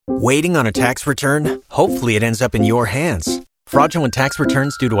Waiting on a tax return? Hopefully it ends up in your hands. Fraudulent tax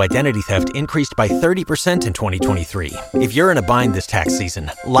returns due to identity theft increased by 30% in 2023. If you're in a bind this tax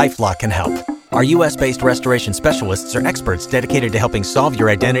season, LifeLock can help. Our U.S.-based restoration specialists are experts dedicated to helping solve your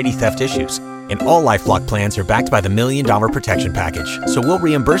identity theft issues. And all LifeLock plans are backed by the $1 Million Protection Package. So we'll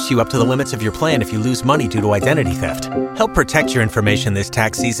reimburse you up to the limits of your plan if you lose money due to identity theft. Help protect your information this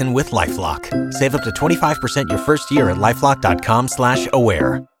tax season with LifeLock. Save up to 25% your first year at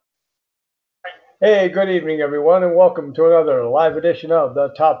LifeLock.com/aware. Hey, good evening, everyone, and welcome to another live edition of the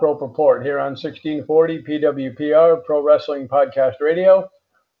Top Rope Report here on 1640 PWPR, Pro Wrestling Podcast Radio,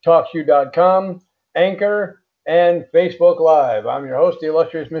 TalkShoe.com, Anchor, and Facebook Live. I'm your host, the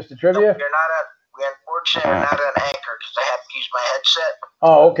illustrious Mr. Trivia. We unfortunately are not on Anchor because I have to use my headset.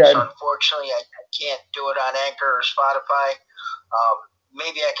 Oh, okay. So unfortunately, I can't do it on Anchor or Spotify.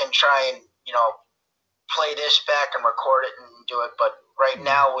 Maybe I can try and, play this back and record it and do it, but right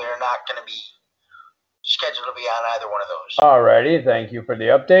now we're not going to be scheduled to be on either one of those. Alrighty, thank you for the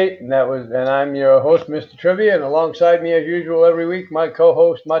update. And I'm your host, Mr. Trivia, and alongside me as usual every week, my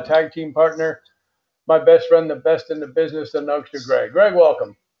co-host, my tag team partner, my best friend, the best in the business, the Nugster Greg. Greg,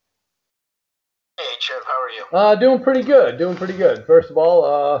 welcome. Hey, Trev, how are you? Doing pretty good. First of all,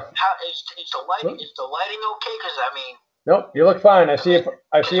 is the lighting okay? Because nope, you look fine. I see it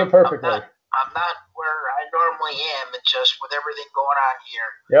perfectly. I'm not where I normally am. It's just with everything going on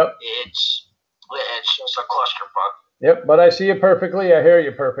here. Yep. It's just a clusterfuck. Yep, but I see you perfectly. I hear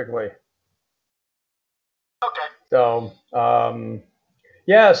you perfectly. Okay. So,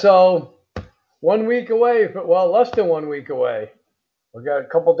 so 1 week away. Less than 1 week away. We got a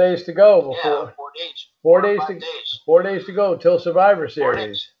couple days to go before. Yeah, 4 days. 4 days to 4 days to go till Survivor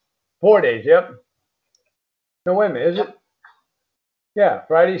Series. 4 days. Yep. No, wait a minute. Is it? Yeah,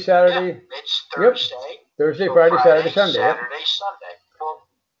 Friday, Saturday. Yeah, it's Thursday. Yep. Thursday, Friday, Saturday, Sunday. Saturday, Sunday. Well,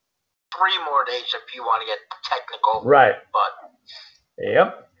 3 more days if you want to get technical. Right. But.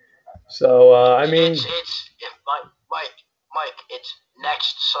 Yep. So Mike, it's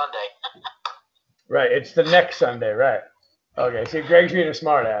next Sunday. Right. It's the next Sunday. Right. Okay. See, Greg's being a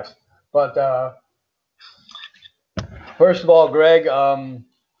smart ass. But first of all, Greg, I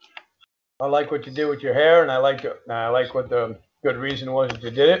like what you do with your hair, and I like what the good reason was that you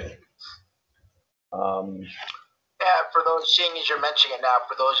did it. Yeah, for those, seeing as you're mentioning it now,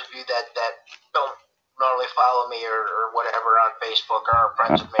 for those of you that don't normally follow me or whatever on Facebook or are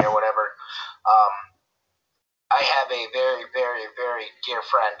friends with me or whatever, I have a very, very, very dear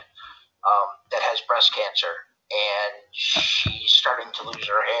friend that has breast cancer, and she's starting to lose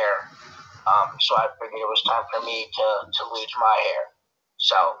her hair. So I figured it was time for me to lose my hair.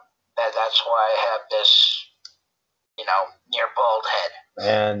 So that's why I have this, near bald head.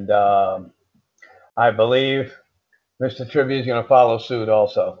 And I believe Mr. Trivia is going to follow suit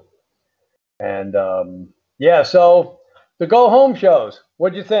also. And so the go home shows.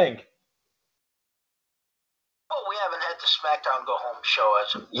 What'd you think? Well, we haven't had the SmackDown go home show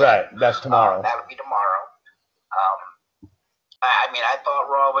as of yet. Right, that's tomorrow. That'll be tomorrow. I thought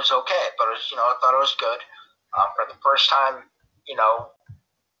Raw was okay, but I thought it was good. For the first time,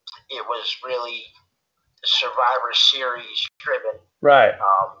 it was really Survivor Series driven. Right.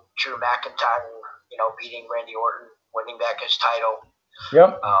 Drew McIntyre, beating Randy Orton, winning back his title.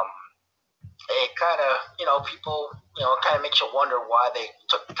 Yep. It kind of, people, it kind of makes you wonder why they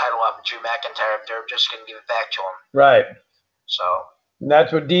took the title off of Drew McIntyre if they're just going to give it back to him. Right. So. And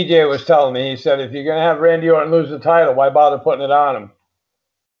that's what DJ was telling me. He said, if you're going to have Randy Orton lose the title, why bother putting it on him?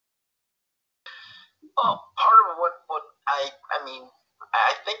 Well, part of what I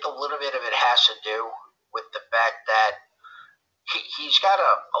think a little bit of it has to do with the fact that he's got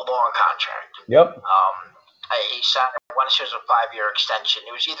a long contract. Yep. He signed, I want to say it was a 5-year extension.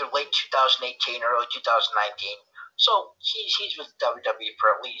 It was either late 2018 or early 2019. So he's with WWE for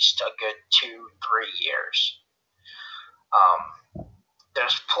at least a good 2-3 years.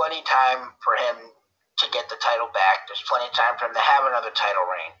 There's plenty of time for him to get the title back. There's plenty of time for him to have another title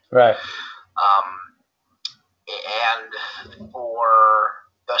reign. Right. And for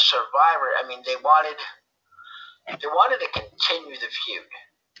the Survivor, they wanted to continue the feud.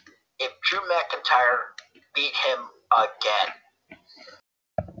 If Drew McIntyre beat him again,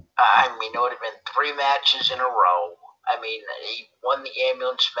 it would have been 3 matches in a row. He won the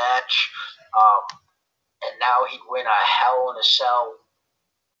ambulance match, and now he'd win a Hell in a Cell.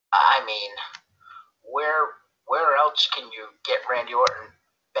 Where else can you get Randy Orton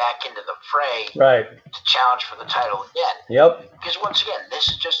back into the fray, right, to challenge for the title again? Yep. Because once again, this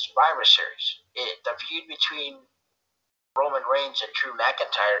is just Survivor Series. The feud between Roman Reigns and Drew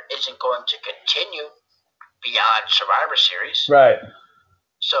McIntyre isn't going to continue beyond Survivor Series. Right.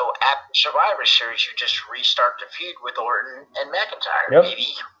 So after Survivor Series, you just restart the feud with Orton and McIntyre. Yep.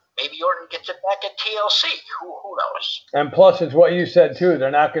 Maybe Orton gets it back at TLC. Who knows? And plus, it's what you said too.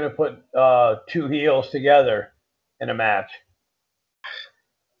 They're not going to put two heels together in a match.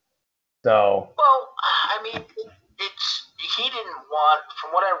 So. Well, I mean, he didn't want,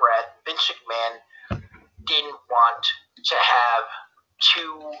 from what I read, Vince McMahon didn't want to have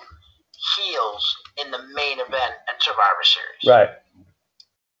two heels in the main event at Survivor Series. Right.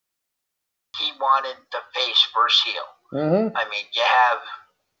 He wanted the face versus heel. Mm-hmm. I mean, you have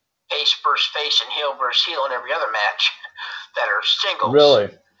face versus face and heel versus heel in every other match that are singles. Really?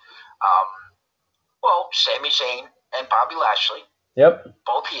 Well, Sami Zayn and Bobby Lashley. Yep.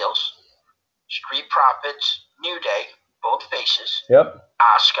 Both heels. Street Profits, New Day, both faces. Yep.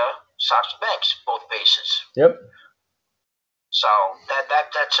 Asuka, Sasha Banks, both faces. Yep. So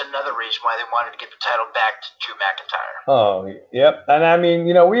that's another reason why they wanted to get the title back to Drew McIntyre. Oh, yep. And I mean,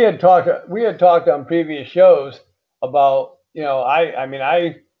 we had talked on previous shows about,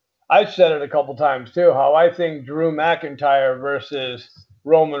 I said it a couple times too, how I think Drew McIntyre versus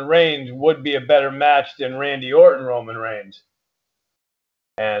Roman Reigns would be a better match than Randy Orton Roman Reigns.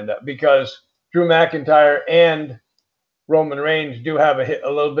 And because Drew McIntyre and Roman Reigns do have a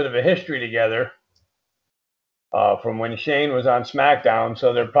little bit of a history together. From when Shane was on SmackDown,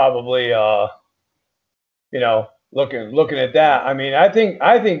 so they're probably, looking at that. I mean, I think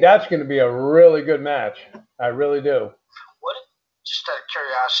that's going to be a really good match. I really do. Just out of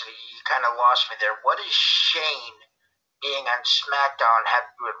curiosity, you kind of lost me there. What is Shane being on SmackDown have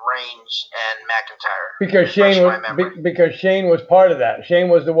to do with Reigns and McIntyre? Because Shane was part of that. Shane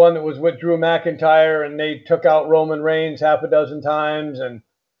was the one that was with Drew McIntyre, and they took out Roman Reigns half a dozen times. And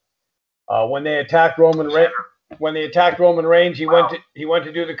when they attacked Roman Reigns, he went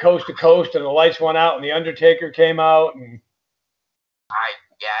to do the coast to coast, and the lights went out, and the Undertaker came out, and I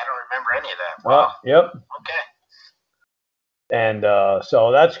don't remember any of that. Wow. Yep. Okay. And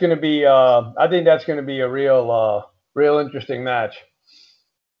so that's going to be, I think that's going to be a real interesting match.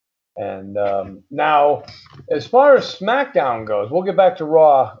 And now, as far as SmackDown goes, we'll get back to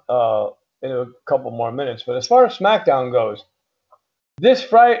Raw in a couple more minutes. But as far as SmackDown goes, this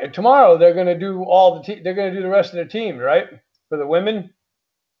Friday, tomorrow, they're going to do they're going to do the rest of their team, right? For the women.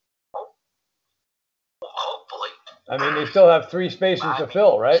 Hopefully. I mean, they still have 3 spaces to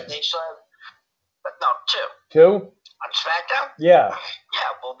fill, right? They still have, but no, 2. 2? On SmackDown? Yeah.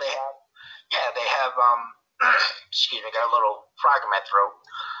 Yeah. Well, they have. Excuse me, got a little frog in my throat.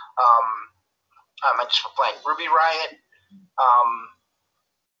 I'm just playing Ruby Riott,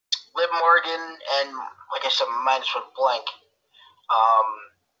 Liv Morgan, and like I said, mine is with blank.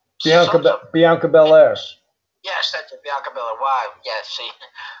 Bianca Belair. Yes, that's it, Bianca Belair. Wow. Yeah. See,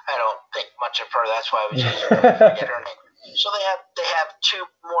 I don't think much of her. That's why I was just forget her name. So they have 2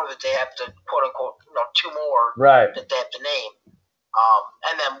 more that they have to quote unquote 2 more right that they have to name,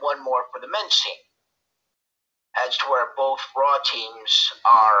 and then 1 more for the men's team. As to where both Raw teams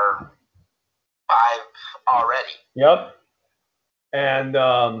are 5 already. Yep. And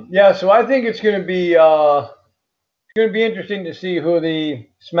so I think it's going to be interesting to see who the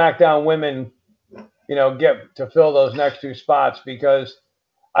SmackDown women, get to fill those next 2 spots, because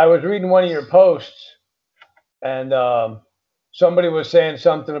I was reading one of your posts, and somebody was saying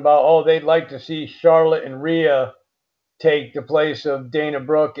something about, they'd like to see Charlotte and Rhea take the place of Dana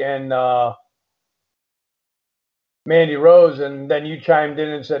Brooke and Mandy Rose, and then you chimed in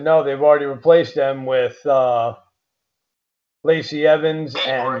and said, no, they've already replaced them with Lacey Evans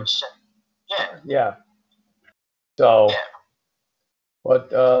and yeah. So, yeah.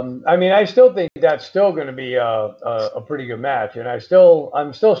 But I mean, I still think that's still going to be a pretty good match, and I'm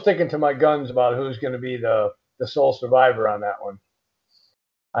still sticking to my guns about who's going to be the sole survivor on that one.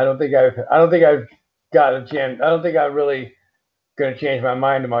 I don't think I've got a chance. I don't think I'm really going to change my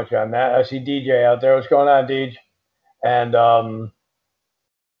mind much on that. I see DJ out there. What's going on, DJ? And so I mean,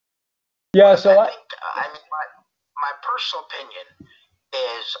 my personal opinion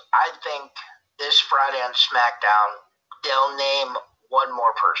is I think this Friday on SmackDown they'll name 1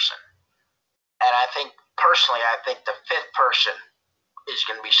 more person, and I think the 5th person is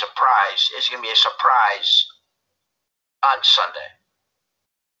going to be a surprise on Sunday.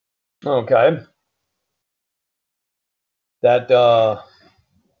 Okay.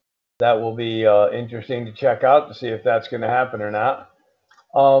 That will be interesting to check out to see if that's going to happen or not.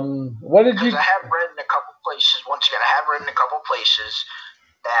 What did you? I have read in a couple places. Once again, I have read in a couple places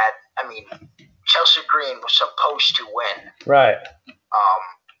that Chelsea Green was supposed to win. Right.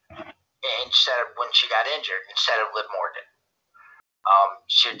 Instead of when she got injured, instead of Liv Morgan.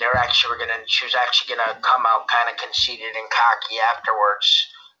 She was actually gonna come out kind of conceited and cocky afterwards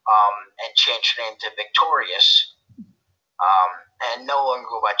and changed her name to Victorious, and no longer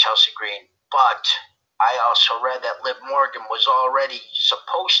go by Chelsea Green. But I also read that Liv Morgan was already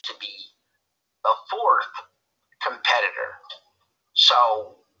supposed to be the fourth competitor.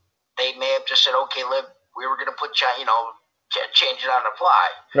 So they may have just said, okay, Liv, we were going to put you, change it on the fly.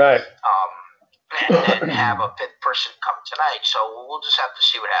 Right. And have a fifth person come tonight. So we'll just have to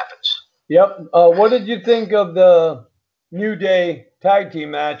see what happens. Yep. What did you think of the New Day tag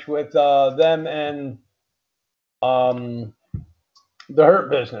team match with them and the Hurt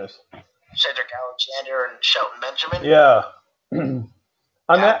Business? Cedric Alexander and Shelton Benjamin? Yeah.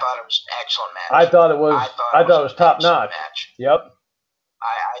 I thought it was an excellent match. I thought it was top notch. Match. Yep.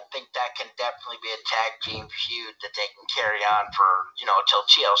 I think that can definitely be a tag team feud that they can carry on for, till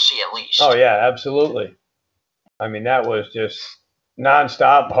TLC at least. Oh yeah, absolutely. I mean, that was just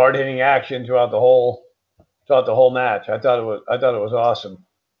nonstop, hard-hitting action throughout the whole match. I thought it was awesome.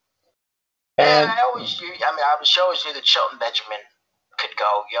 And I always knew that Shelton Benjamin could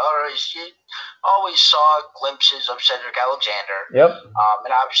go. You always saw glimpses of Cedric Alexander. Yep.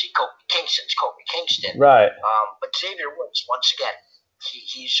 And obviously Kofi Kingston. Right. But Xavier Woods, once again,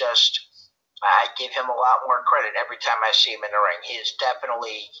 he's just, I give him a lot more credit every time I see him in the ring. He is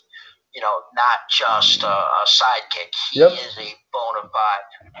definitely, not just a sidekick. He is a bona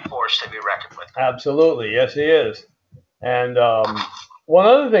fide force to be reckoned with. Absolutely. Yes, he is. And one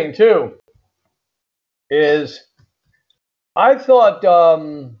other thing, too, is I thought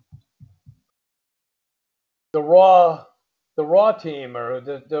the Raw team, or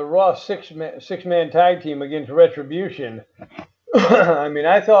the Raw six-man tag team against Retribution, I mean,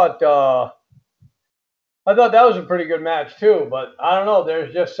 I thought that was a pretty good match too, but I don't know.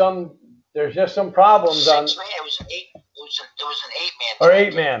 There's just some problems on. It was an eight-man. Or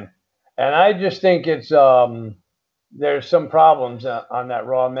eight-man, and I just think it's there's some problems on that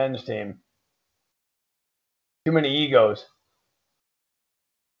Raw men's team. Too many egos.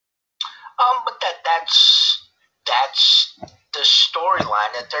 But that's the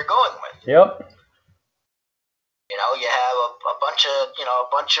storyline that they're going with. Yep. You have a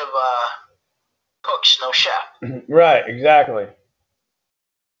bunch of cooks, no chef. Right, exactly.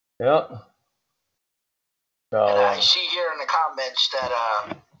 Yep. So and I see here in the comments that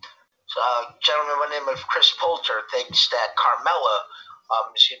a gentleman by the name of Chris Poulter thinks that Carmella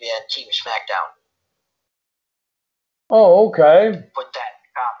is going to be on Team SmackDown. Oh, okay. Put that in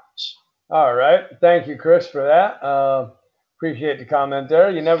the comments. All right. Thank you, Chris, for that. Appreciate the comment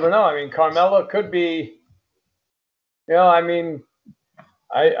there. You never know. I mean, Carmella could be, I mean,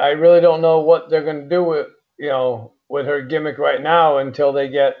 I really don't know what they're going to do with her gimmick right now until they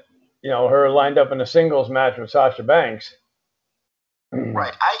get, her lined up in a singles match with Sasha Banks.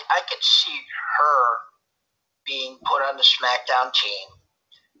 Right. I could see her being put on the SmackDown team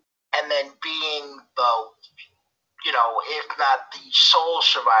and then being the, if not the sole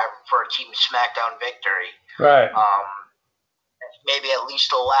survivor for a Team SmackDown victory. Right. Maybe at least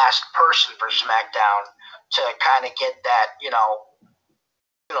the last person for SmackDown to kind of get that,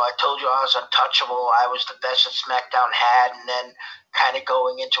 I told you I was untouchable. I was the best that SmackDown had, and then kind of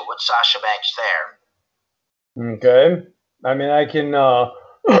going into it with Sasha Banks there. Okay. I mean, I can,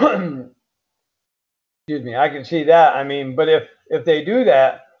 excuse me, I can see that. I mean, but if they do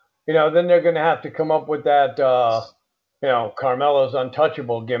that, then they're going to have to come up with that, Carmella's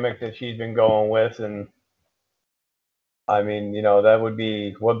untouchable gimmick that she's been going with. And I mean, that would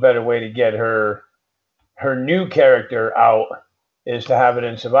be, what better way to get her new character out is to have it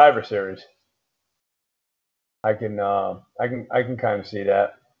in Survivor Series. I can kind of see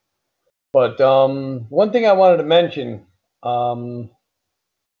that. But one thing I wanted to mention,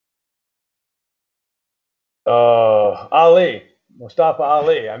 Mustafa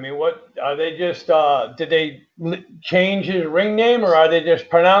Ali. I mean, what are they just? Did they change his ring name, or are they just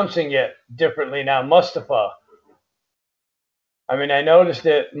pronouncing it differently now? Mustafa. I mean, I noticed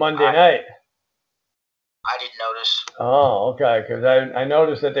it Monday night. I didn't notice. Oh, okay. Because I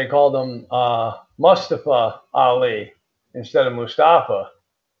noticed that they called him Mustafa Ali instead of Mustafa,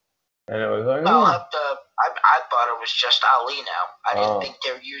 and it was like. Well, I thought it was just Ali now. I didn't think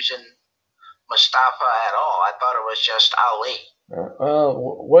they were using Mustafa at all. I thought it was just Ali.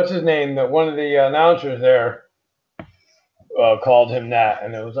 What's his name? That one of the announcers there called him that,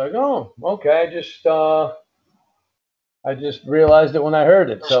 and it was like, oh, okay. I just realized it when I heard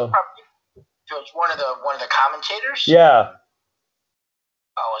it. It was one of the commentators. Yeah.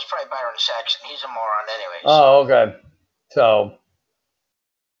 Oh, it's probably Byron Saxton. He's a moron, anyways. Oh, okay. So,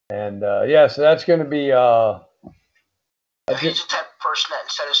 and so that's going to be. He's the type of person that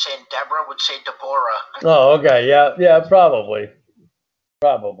instead of saying Deborah would say Deborah. Oh, okay. Yeah, probably.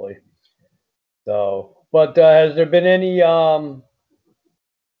 Probably. So, but has there been any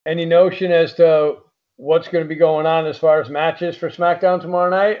notion as to what's going to be going on as far as matches for SmackDown tomorrow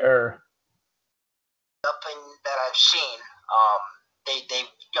night, or Nothing that I've seen. They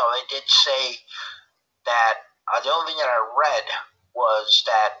did say that the only thing that I read was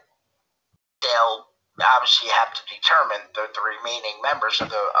that they'll obviously have to determine the remaining members of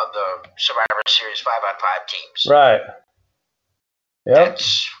the Survivor Series 5-on-5 teams. right? Yep.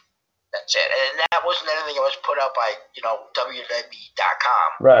 That's it. And that wasn't anything that was put up by WWE.com.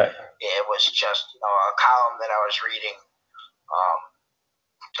 Right. It was just a column that I was reading.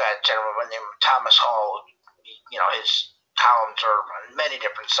 That gentleman named Thomas Hall. His columns are on many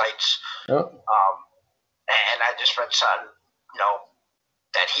different sites. Yep. And I just read something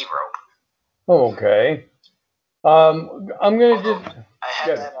that he wrote. Okay. I'm gonna just. I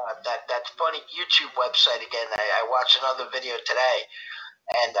had that funny YouTube website again. I watched another video today,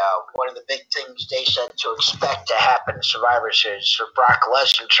 and one of the big things they said to expect to happen in Survivor Series for Brock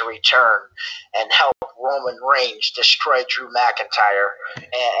Lesnar to return and help Roman Reigns destroy Drew McIntyre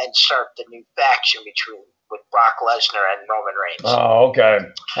and start the new faction with Brock Lesnar and Roman Reigns. Oh, okay.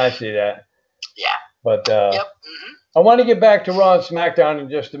 I see that. Yeah. But Yep. Mm-hmm. I want to get back to Raw and SmackDown in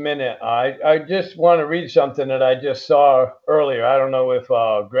just a minute. I just want to read something that I just saw earlier. I don't know if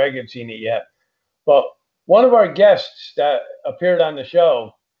Greg had seen it yet, but one of our guests that appeared on the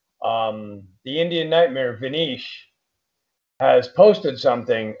show, the Indian Nightmare, Vinish, has posted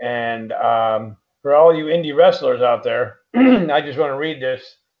something. And for all you indie wrestlers out there, I just want to read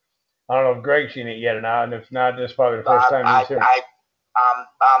this. I don't know if Greg's seen it yet or not, and if not, this is probably the first time he's here.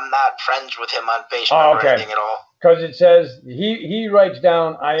 I'm not friends with him on Facebook or anything at all. Because it says, he writes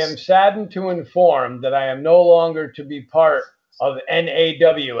down, I am saddened to inform that I am no longer to be part of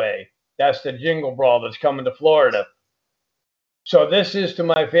NAWA. That's the Jingle Brawl that's coming to Florida. So this is to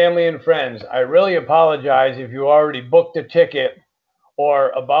my family and friends. I really apologize if you already booked a ticket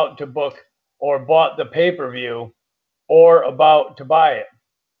or about to book or bought the pay-per-view or about to buy it.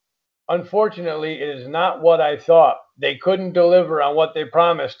 Unfortunately, it is not what I thought. They couldn't deliver on what they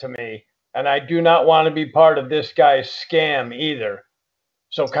promised to me, and I do not want to be part of this guy's scam either.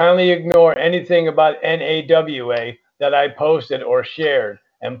 So kindly ignore anything about NAWA that I posted or shared,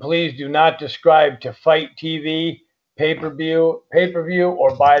 and please do not subscribe to Fight TV, pay-per-view,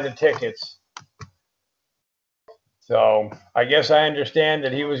 or buy the tickets. So I guess I understand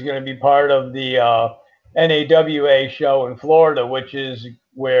that he was going to be part of the NAWA show in Florida, which is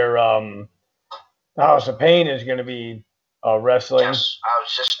where House of Pain is going to be wrestling. Yes, I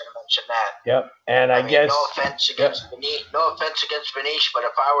was just going to mention that. Yep, and I guess no offense against Vinish, but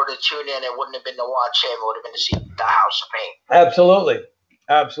if I were to tune in, it wouldn't have been to watch him; it would have been to see the House of Pain.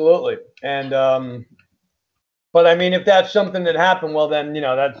 Absolutely, and but I mean, if that's something that happened, well, then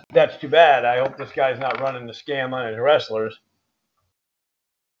that's too bad. I hope this guy's not running the scam on his wrestlers.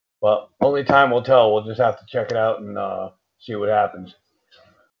 Well, only time will tell. We'll just have to check it out and see what happens.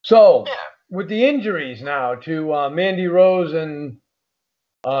 So, with the injuries now to Mandy Rose and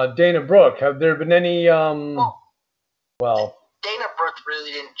Dana Brooke, have there been any? Dana Brooke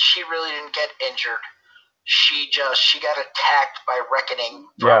really didn't get injured. She got attacked by Reckoning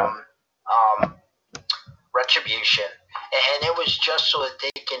from Retribution, and it was just so that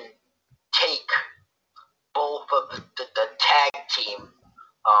they can take both of the tag team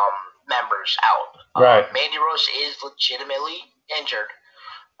members out. Right. Mandy Rose is legitimately injured.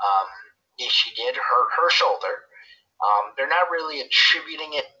 She did hurt her shoulder. They're not really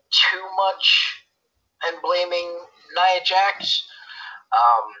attributing it too much and blaming Nia Jax.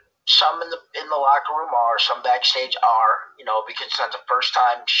 Some in the locker room are, some backstage are, because it's not the first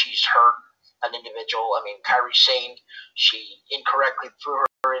time she's hurt an individual. I mean, Kairi Sane, she incorrectly threw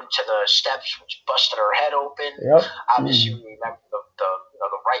her into the steps, which busted her head open. Yep. Obviously, we remember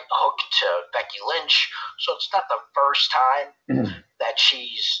the right hook to Becky Lynch. So it's not the first time that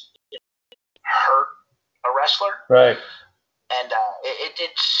she's hurt a wrestler. Right. And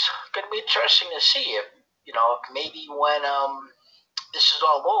it's going to be interesting to see if maybe when this is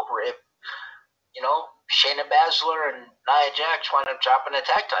all over, if Shayna Baszler and Nia Jax wind up dropping the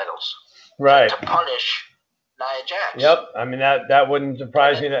tag titles. Right. To punish Nia Jax. Yep. I mean, that wouldn't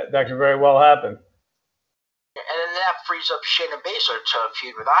surprise me. That could very well happen. And then that frees up Shayna Baszler to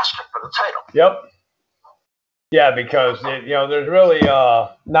feud with Asuka for the title. Yep. Yeah, because there's really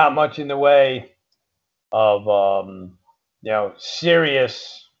not much in the way of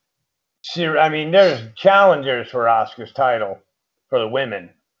serious. I mean, there's challengers for Asuka's title for the women,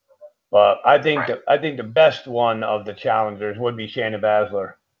 but I think the best one of the challengers would be Shayna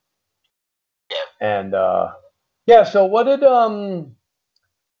Baszler. Yeah. And so what did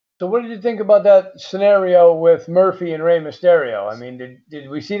So what did you think about that scenario with Murphy and Rey Mysterio? I mean, did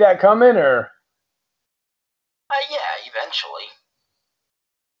we see that coming, or? Yeah, eventually.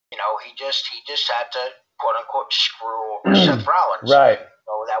 He just had to quote unquote screw over Seth Rollins. Right.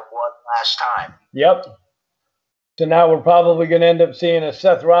 So that was last time. Yep. So now we're probably going to end up seeing a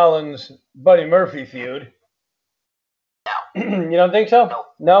Seth Rollins Buddy Murphy feud. No. You don't think so? Nope.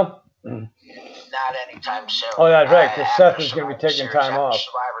 No. Not anytime soon. Oh, that's right, because Seth is going to be taking time off.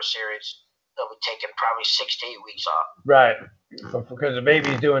 Survivor Series, they'll be taking probably 6 to 8 weeks off. Right, because the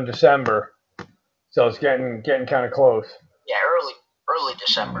baby's due in December, so it's getting kind of close. Yeah, early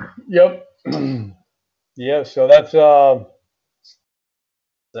December. Yep. Yeah, so that's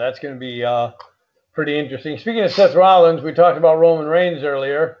going to be pretty interesting. Speaking of Seth Rollins, we talked about Roman Reigns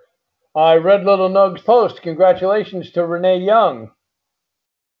earlier. I read Little Nug's post. Congratulations to Renee Young.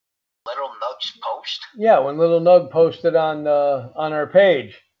 Little Nug's post? Yeah, when Little Nug posted on our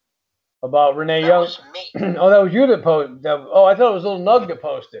page about Renee Young. That was me. Oh, that was you that posted. Oh, I thought it was Little Nug that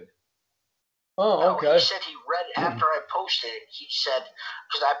posted. Oh, no, okay. He said he read after I posted it. He said,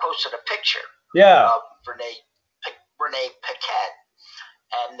 because I posted a picture of Renee Paquette,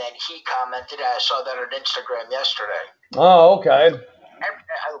 and then he commented, I saw that on Instagram yesterday. Oh, okay.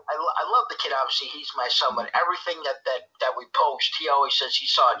 I love the kid, obviously. He's my son, but everything that we post, he always says he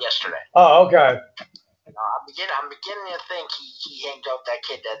saw it yesterday. Oh, okay. I'm beginning to think he hanged out that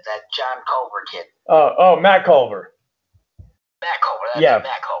kid, that John Culver kid. Oh, Matt Culver. Matt Culver,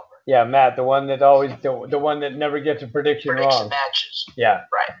 Matt Culver. Yeah, Matt, the one that always the one that never gets a prediction predicts wrong. The matches. Yeah.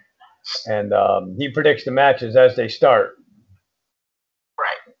 Right. And he predicts the matches as they start.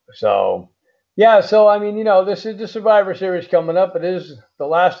 Right. So, yeah, so I mean, this is the Survivor Series coming up. It is the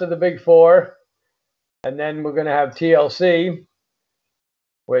last of the big four. And then we're going to have TLC,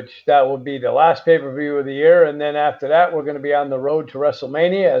 which that will be the last pay-per-view of the year. And then after that, we're going to be on the road to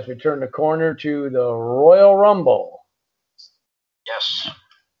WrestleMania as we turn the corner to the Royal Rumble. Yes.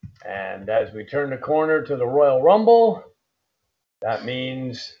 And as we turn the corner to the Royal Rumble, that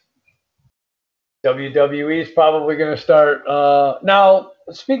means WWE is probably going to start. Now,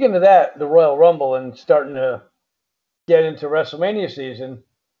 speaking of that, the Royal Rumble and starting to get into WrestleMania season,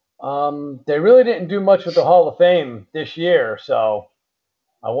 they really didn't do much with the Hall of Fame this year. So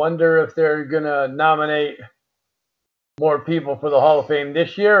I wonder if they're going to nominate more people for the Hall of Fame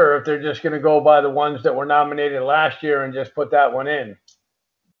this year, or if they're just going to go by the ones that were nominated last year and just put that one in.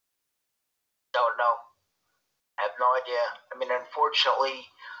 Don't know. I have no idea. I mean, unfortunately,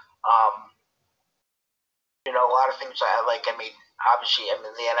 a lot of things I like. I mean, obviously,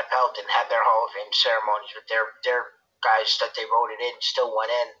 the NFL didn't have their Hall of Fame ceremonies, but their guys that they voted in still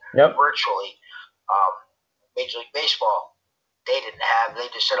went in virtually. Major League Baseball, they didn't have. They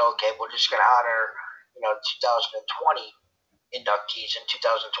just said, okay, we're just going to honor, 2020 inductees in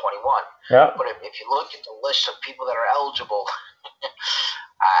 2021. Yeah. But if you look at the list of people that are eligible,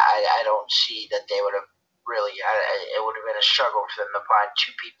 I don't see that they would have really. It would have been a struggle for them to find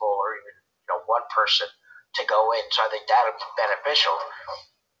two people or even one person to go in. So I think that would be beneficial.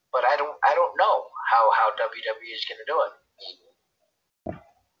 But I don't know how WWE is going to do it.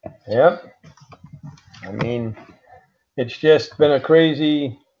 Yep. I mean, it's just been a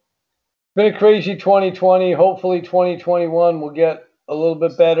crazy 2020. Hopefully 2021 will get a little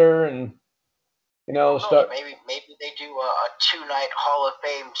bit better and start. Maybe they do a 2-night Hall of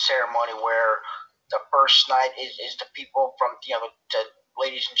Fame ceremony where the first night is the people from the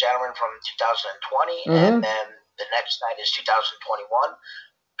ladies and gentlemen from 2020, and then the next night is 2021.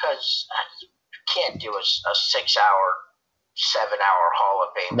 Because you can't do a 6-hour, 7-hour Hall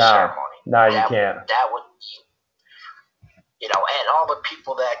of Fame ceremony. No, you can't. That would be, and all the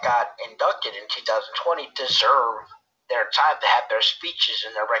people that got inducted in 2020 deserve their time to have their speeches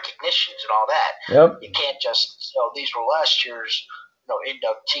and their recognitions and all that. Yep. You can't just, these were last year's,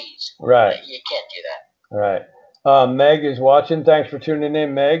 inductees. Right. You can't do that. Right. Meg is watching. Thanks for tuning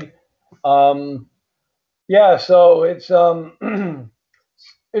in, Meg. Yeah, so it's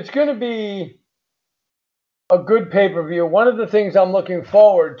it's going to be a good pay-per-view. One of the things I'm looking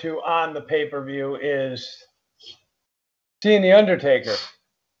forward to on the pay-per-view is seeing The Undertaker.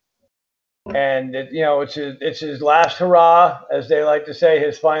 And, it's his last hurrah, as they like to say,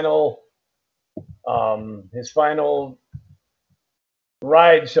 his final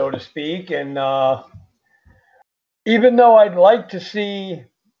ride, so to speak. And even though I'd like to see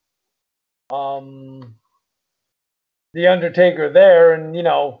The Undertaker there and,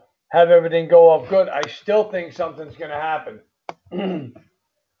 have everything go up good, I still think something's going to happen.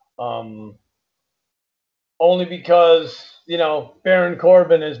 Only because, Baron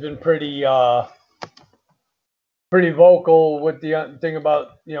Corbin has been pretty pretty vocal with the thing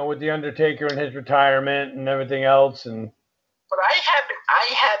about, with the Undertaker and his retirement and everything else. But I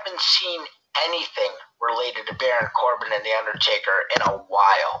haven't seen anything related to Baron Corbin and the Undertaker in a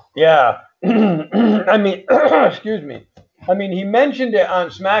while. Yeah. I mean, excuse me. I mean, he mentioned it on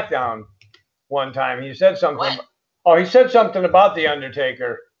SmackDown one time. He said something. He said something about the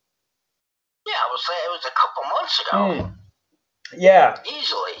Undertaker. Yeah, it was a couple months ago. Yeah.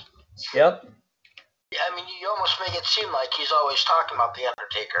 Easily. Yep. I mean, you almost make it seem like he's always talking about the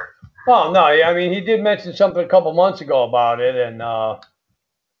Undertaker. Oh no, I mean, he did mention something a couple months ago about it, and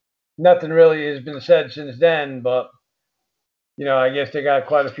nothing really has been said since then. But I guess they got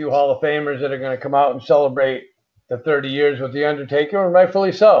quite a few Hall of Famers that are going to come out and celebrate the 30 years with the Undertaker, and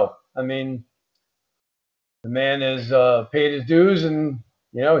rightfully so. I mean, the man has paid his dues, and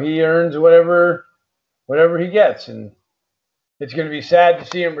he earns whatever he gets, and it's going to be sad to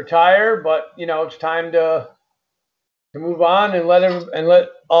see him retire, but it's time to move on and let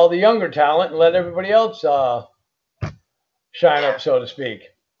all the younger talent and let everybody else shine up, so to speak.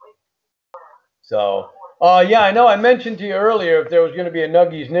 So, yeah, I know I mentioned to you earlier if there was going to be a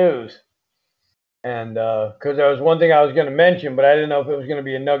Nuggies News, and because there was one thing I was going to mention, but I didn't know if it was going to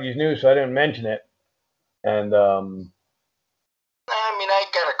be a Nuggies News, so I didn't mention it. And I mean, I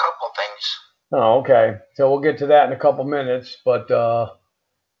got a couple things. Oh, okay. So we'll get to that in a couple minutes, but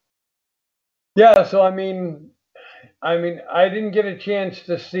yeah. So I mean, I didn't get a chance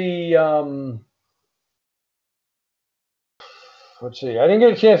to see. Let's see. I didn't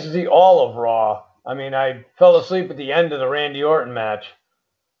get a chance to see all of Raw. I mean, I fell asleep at the end of the Randy Orton match,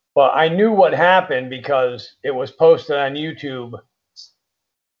 but I knew what happened because it was posted on YouTube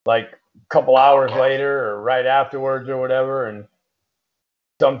like a couple hours later or right afterwards or whatever, and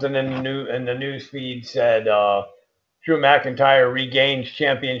something in the news feed said Drew McIntyre regains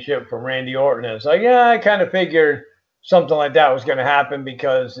championship from Randy Orton. And it's like, yeah, I kind of figured something like that was going to happen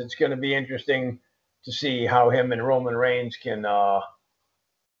because it's going to be interesting to see how him and Roman Reigns can have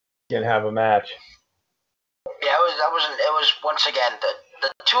a match. Yeah, it was once again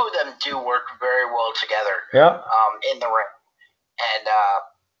the two of them do work very well together. Yeah. In the ring, and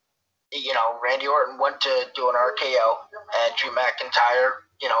Randy Orton went to do an RKO, and Drew McIntyre,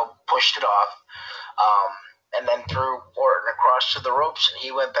 pushed it off, and then threw Orton across to the ropes, and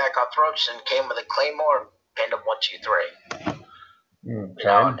he went back off the ropes and came with a Claymore and pinned him 1, 2, 3.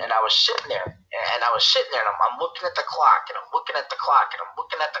 Okay. And I was sitting there, and I'm looking at the clock, and I'm looking at the clock, and I'm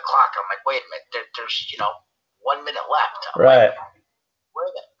looking at the clock, and I'm like, wait a minute, there's 1 minute left. I'm right. Like,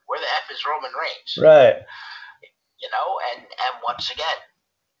 where the F is Roman Reigns? Right. And once again,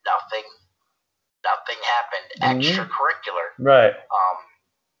 nothing happened extracurricular. Right.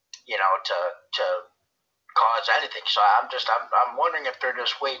 To cause anything. So I'm wondering if they're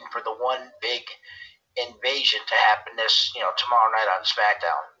just waiting for the one big invasion to happen this tomorrow night on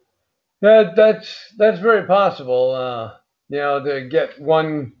SmackDown. That's very possible. To get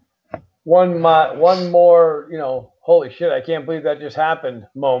one more holy shit, I can't believe that just happened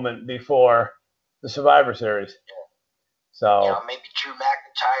moment before the Survivor Series. So maybe Drew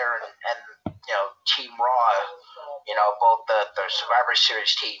McIntyre and Team Raw, both the Survivor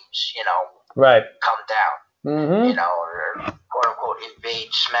Series teams, right, come down, mm-hmm. Or quote unquote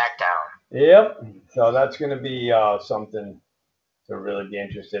invade SmackDown. Yep. So that's going to be something to really be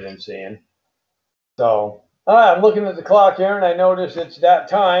interested in seeing. So I'm looking at the clock here, and I notice it's that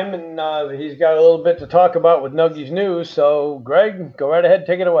time, and he's got a little bit to talk about with Nuggies News. So, Greg, go right ahead,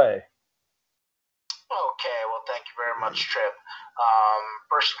 take it away. Okay, well, thank you very much, Trip.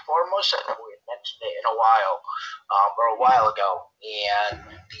 First and foremost, I know we had mentioned it a while ago, and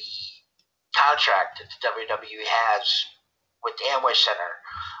the contract that the WWE has with the Amway Center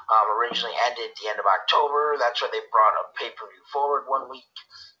originally ended at the end of October. That's why they brought a pay-per-view forward 1 week,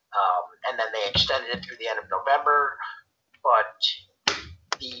 and then they extended it through the end of November. But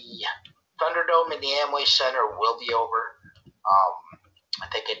the Thunderdome in the Amway Center will be over. I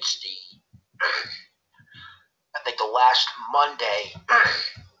think the last Monday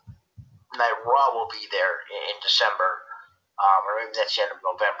night Raw will be there in December, or maybe that's the end of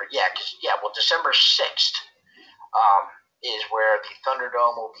November. December 6th is where the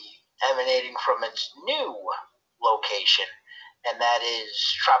Thunderdome will be emanating from its new location, and that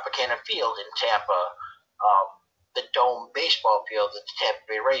is Tropicana Field in Tampa, the dome baseball field that the Tampa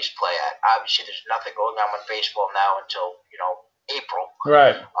Bay Rays play at. Obviously, there's nothing going on with baseball now until April.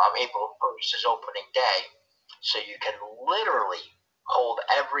 Right. April 1st is opening day, so you can literally hold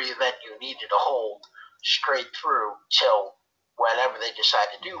every event you needed to hold straight through till whenever they decide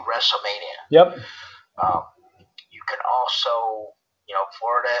to do WrestleMania. Yep. You can also,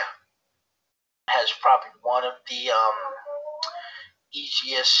 Florida has probably one of the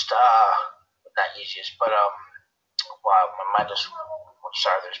easiest, not easiest, but wow, my mind is. I'm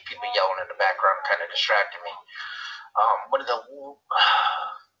sorry, there's people yelling in the background, kind of distracting me. One of the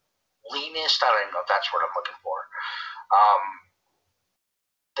leanest, I don't even know if that's what I'm looking for.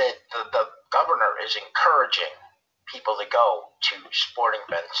 The governor is encouraging people to go to sporting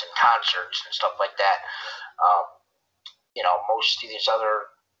events and concerts and stuff like that. Most of these other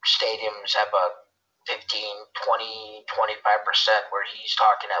stadiums have a 15, 20, 25%, where he's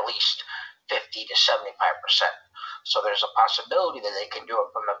talking at least 50 to 75%. So there's a possibility that they can do it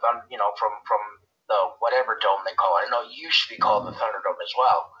from the from the whatever dome they call it. I know it used to be called the Thunderdome as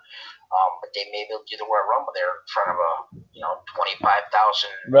well, but they may be able to do the Royal Rumble there in front of a 25,000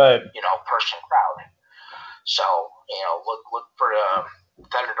 person crowd. So look for the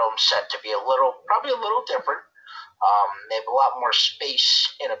Thunderdome set to be probably a little different. They have a lot more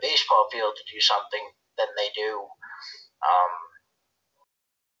space in a baseball field to do something than they do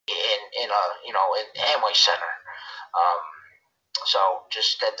in Amway Center. So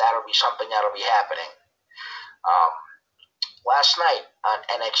just that'll be something that'll be happening. Last night on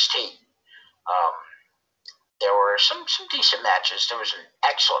NXT, there were some decent matches. There was an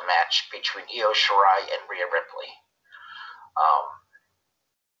excellent match between Io Shirai and Rhea Ripley.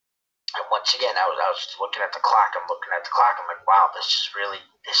 And once again, I was looking at the clock. I'm like, wow, this is really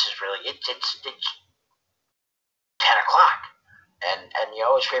it's 10 o'clock. And you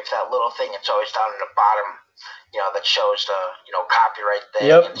always wait for that little thing. It's always down in the bottom, that shows the copyright thing.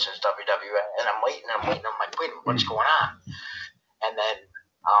 Yep. And it says WWE. And I'm waiting. I'm like, wait, what's going on? And then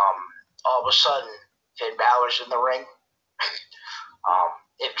all of a sudden, Finn Balor's in the ring.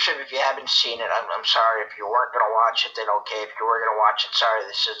 If you haven't seen it, I'm sorry. If you weren't going to watch it, then okay. If you were going to watch it, sorry,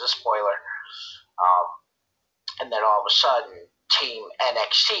 this is a spoiler. And then all of a sudden, Team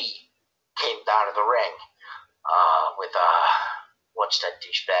NXT came down to the ring with, what's that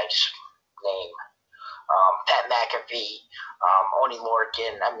douchebag's name? Pat McAfee, Oni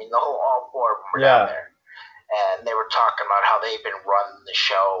Lorcan. I mean, all four of them were down there. And they were talking about how they've been running the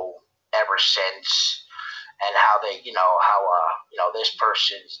show ever since. And how they, this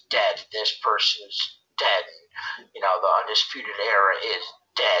person's dead, this person's dead. The Undisputed Era is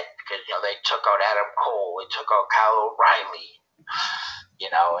dead because, they took out Adam Cole, they took out Kyle O'Reilly, and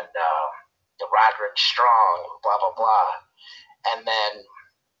the Roderick Strong, blah, blah, blah. And then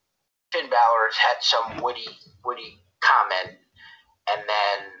Finn Balor had some witty comment, and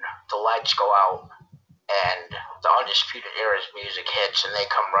then the lights go out, and the Undisputed Era's music hits, and they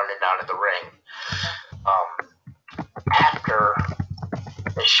come running down to the ring. After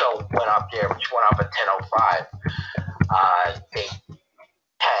the show went up there, which went up at 10:05,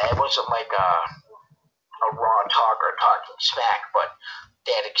 it wasn't like a Raw talk or Talking Smack, but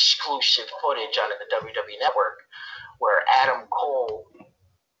they had exclusive footage on the WWE Network where Adam Cole.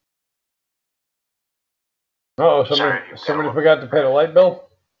 Oh, somebody forgot to pay the light bill?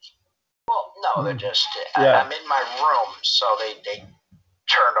 Well, no, they're just. I'm in my room, so they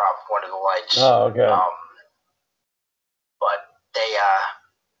turned off one of the lights. Oh, okay. But they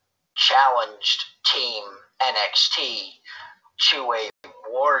challenged Team NXT to a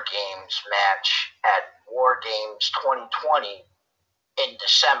War Games match at War Games 2020 in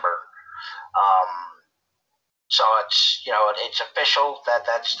December. So it's official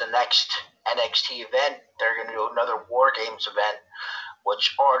that's the next NXT event. They're going to do another War Games event,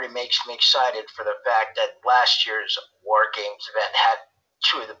 which already makes me excited for the fact that last year's War Games event had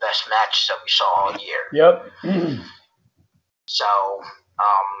two of the best matches that we saw all year. Yep. So,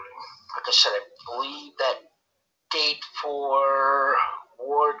 like I said, I believe that date for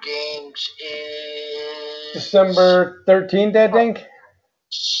War Games is December 13th, I think.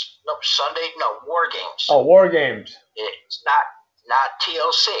 No, Sunday. No, War Games. Oh, War Games. It's not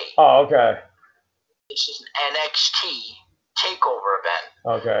TLC. Oh, okay. This is an NXT takeover event.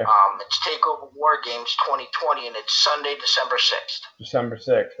 Okay. It's Takeover War Games 2020, and it's Sunday, December 6th. December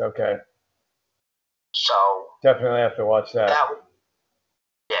 6th. Okay. So definitely have to watch that.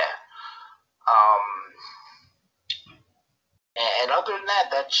 Yeah. And other than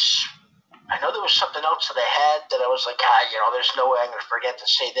that, I know there was something else that I had that I was like, there's no way I'm going to forget to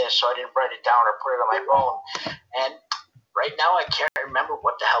say this, so I didn't write it down or put it on my phone. And right now, I can't remember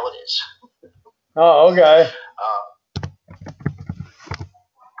what the hell it is. Oh, okay.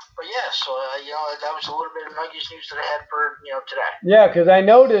 But yeah, so that was a little bit of Nuggies news that I had for today. Yeah, because I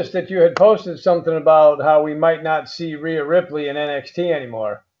noticed that you had posted something about how we might not see Rhea Ripley in NXT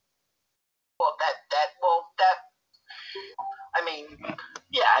anymore. Well, I mean,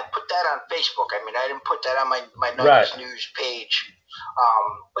 yeah, I put that on Facebook. I mean, I didn't put that on my Nuggies news page.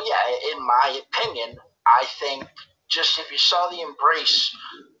 But yeah, in my opinion, I think just if you saw the embrace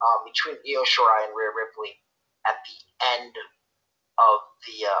between Io Shirai and Rhea Ripley at the end of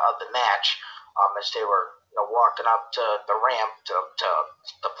the match, as they were walking up to the ramp to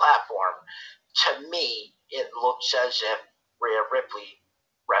the platform, to me it looks as if Rhea Ripley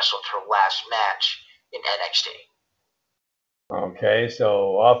wrestled her last match in NXT. Okay,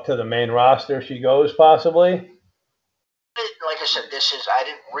 so off to the main roster she goes, possibly? Like I said, I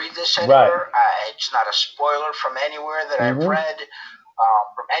didn't read this anywhere. Right. It's not a spoiler from anywhere that I've read.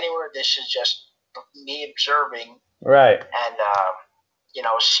 From anywhere, this is just me observing. Right. And,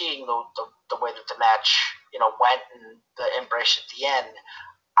 seeing the way that the match, went and the embrace at the end,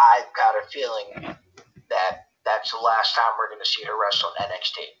 I've got a feeling that that's the last time we're going to see her wrestle in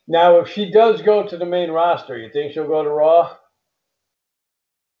NXT. Now, if she does go to the main roster, you think she'll go to Raw?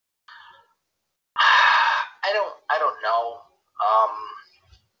 I don't know.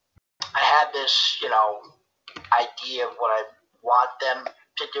 I had this, idea of what I want them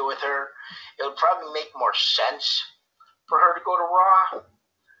to do with her. It would probably make more sense for her to go to Raw,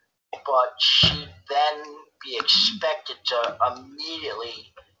 but she'd then be expected to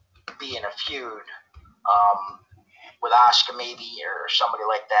immediately be in a feud with Asuka maybe or somebody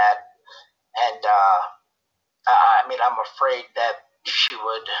like that. And I'm afraid that she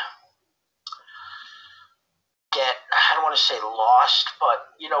would get, I don't want to say lost,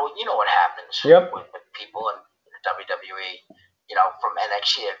 but you know what happens with people in WWE. From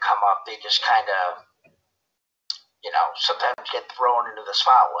NXT to come up, they just kind of, sometimes get thrown into the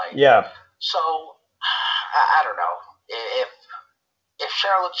spotlight. Yeah. So I don't know if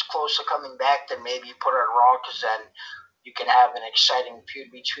Charlotte's close to coming back, then maybe you put her on Raw, because then you can have an exciting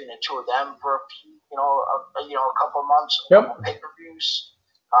feud between the two of them for a few, a couple of months, a couple of pay-per-views,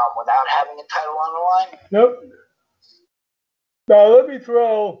 without having a title on the line. Nope. Now let me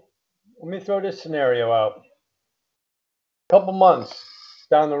throw this scenario out. A couple months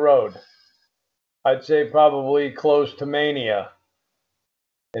down the road, I'd say probably close to Mania,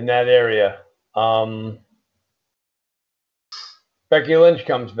 in that area. Becky Lynch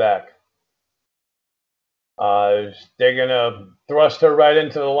comes back. They're going to thrust her right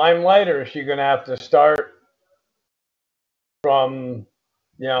into the limelight, or is she going to have to start from,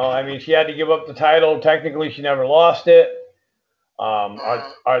 she had to give up the title. Technically, she never lost it.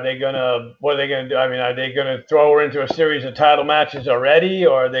 Are they going to, what are they going to do? Are they going to throw her into a series of title matches already,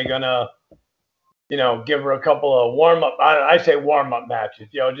 or are they going to, give her a couple of warm-up, I say warm-up matches,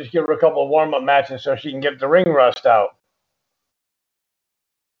 just give her a couple of warm-up matches so she can get the ring rust out?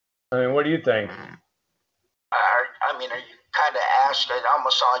 What do you think? Are you kind of asking, it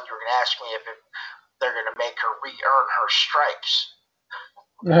almost sounded like you were going to ask me if they're going to make her re-earn her stripes.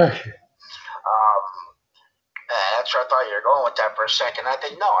 That's where I thought you were going with that for a second. I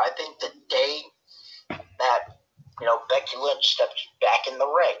think the day that, Becky Lynch steps back in the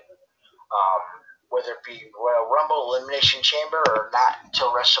ring, whether it be Royal Rumble, Elimination Chamber, or not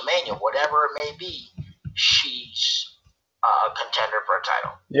until WrestleMania, whatever it may be, she's a contender for a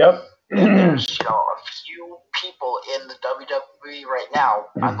title. Yep. There's, a few people in the WWE right now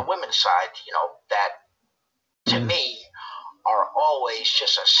on the women's side, that to me are always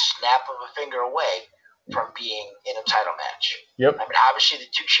just a snap of a finger away from being in a title match. Yep. Obviously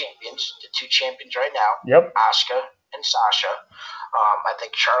the two champions right now, Asuka and Sasha. I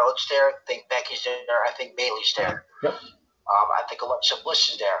think Charlotte's there. I think Becky's there. I think Bayley's there. Yep. I think Alexa Bliss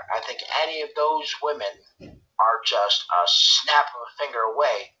is there. I think any of those women are just a snap of a finger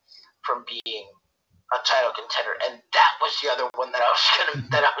away from being a title contender. And that was the other one that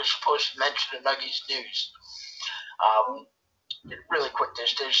I was supposed to mention in Nuggies News. Really quick,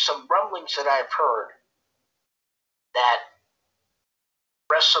 there's some rumblings that I've heard that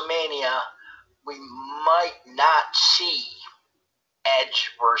WrestleMania we might not see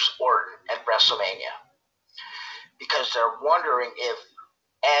Edge versus Orton at WrestleMania, because they're wondering if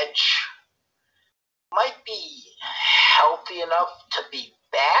Edge might be healthy enough to be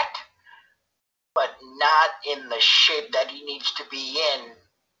back, but not in the shape that he needs to be in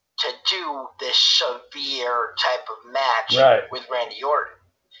to do this severe type of match with Randy Orton,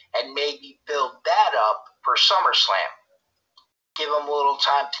 and maybe build that up for SummerSlam. Give him a little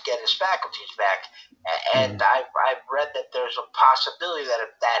time to get his faculties back. And I've read that there's a possibility that if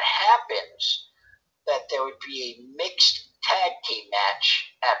that happens, that there would be a mixed tag team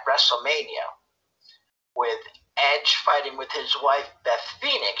match at WrestleMania with Edge fighting with his wife Beth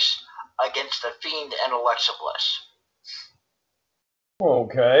Phoenix against The Fiend and Alexa Bliss.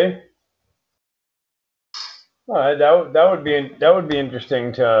 Okay. All right, that would be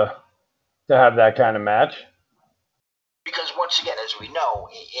interesting to have that kind of match. Because once again, as we know,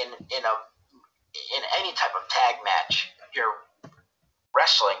 in any type of tag match, you're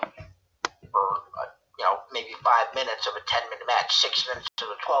wrestling for maybe 5 minutes of a 10-minute match, 6 minutes of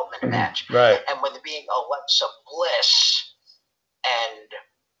a 12-minute match, right? And with it being Alexa Bliss and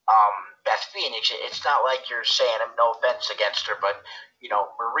Beth Phoenix, it's not like you're saying, no offense against her, but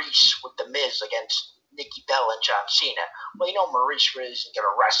Maurice with The Miz against Nikki Bella and John Cena. Well, Maurice really isn't going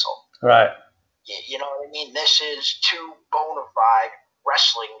to wrestle, right? You know what I mean? This is two bona fide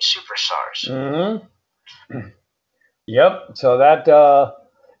wrestling superstars. Mm-hmm. Yep. So that,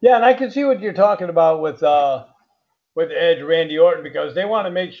 and I can see what you're talking about with Edge, Randy Orton, because they want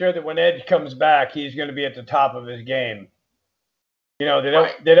to make sure that when Edge comes back, he's going to be at the top of his game. They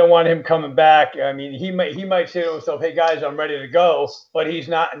don't want him coming back. I mean, he might say to himself, "Hey guys, I'm ready to go," but he's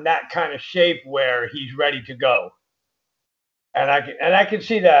not in that kind of shape where he's ready to go. And I can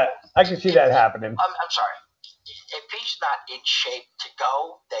see that. I can see that happening. I'm sorry. If he's not in shape to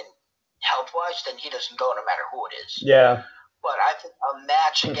go, then health-wise, then he doesn't go no matter who it is. Yeah. But I think a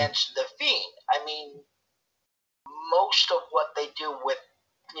match against The Fiend, I mean, most of what they do with,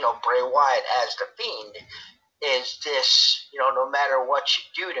 Bray Wyatt as The Fiend is this, no matter what you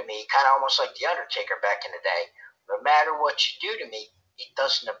do to me, kind of almost like The Undertaker back in the day, no matter what you do to me, it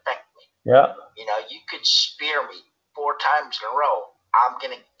doesn't affect me. Yeah. You could spear me 4 times in a row. I'm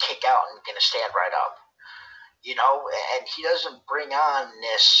going to kick out and going to stand right up. And he doesn't bring on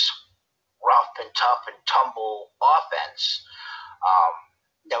this rough and tough and tumble offense.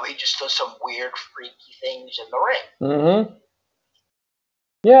 He just does some weird, freaky things in the ring. Mm-hmm.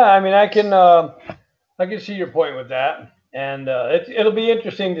 Yeah, I mean, I can see your point with that, and it'll be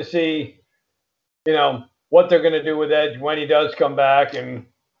interesting to see, what they're going to do with Edge when he does come back, and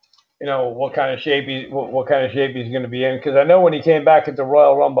what kind of shape he's going to be in. Because I know when he came back at the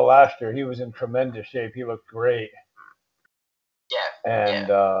Royal Rumble last year, he was in tremendous shape. He looked great. Yeah. And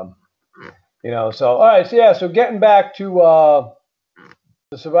so all right, so getting back to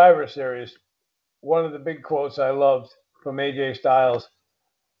the Survivor Series, one of the big quotes I loved from AJ Styles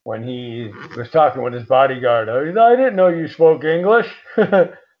when he was talking with his bodyguard. I didn't know you spoke English.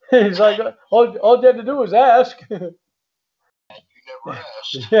 He's like, all you had to do was ask. You never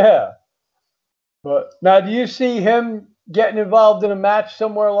asked. Yeah. But now, do you see him getting involved in a match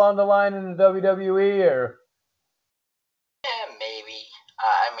somewhere along the line in the WWE, or? Yeah, maybe.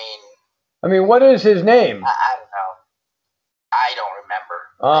 I mean, what is his name? I don't know. I don't remember.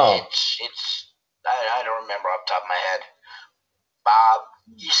 Oh. I don't remember off the top of my head. Bob,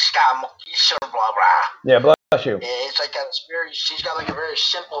 blah blah. Yeah, bless you. It's like he's got like a very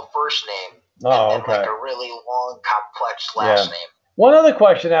simple first name. Oh, and okay. Like a really long, complex last name. One other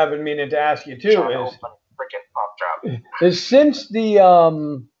question I've been meaning to ask you too is since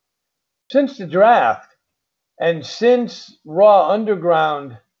the draft and since Raw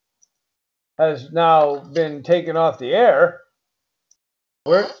Underground has now been taken off the air,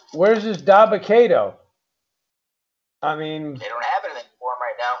 where's this Dabba-Kato? I mean, they don't have anything for him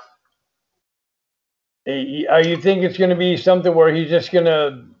right now. You think it's going to be something where he's just going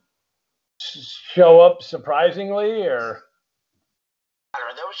to show up surprisingly, or? I don't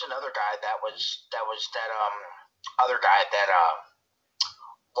know. There was another guy that other guy, that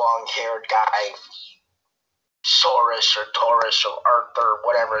long-haired guy, Saurus or Taurus or Arthur,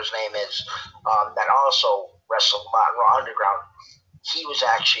 whatever his name is, that also wrestled a lot in Raw Underground. He was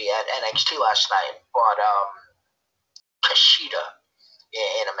actually at NXT last night, but Kushida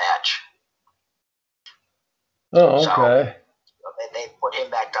in a match. Oh, okay. So they put him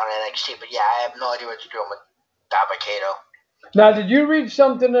back down at NXT, but yeah, I have no idea what you're doing with Dabba-Kato. Now, did you read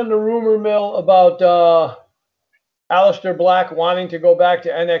something in the rumor mill about Aleister Black wanting to go back to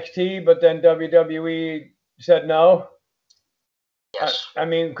NXT, but then WWE said no? Yes. I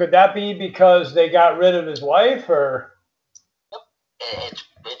mean, could that be because they got rid of his wife, or? Yep.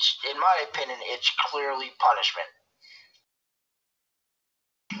 It's in my opinion, it's clearly punishment.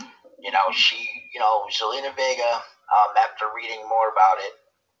 Zelina Vega, after reading more about it,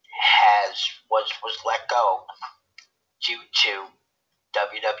 was let go due to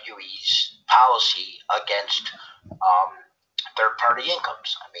WWE's policy against third-party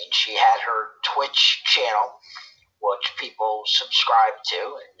incomes. I mean, she had her Twitch channel, which people subscribe to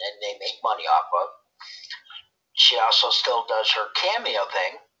and they make money off of. She also still does her Cameo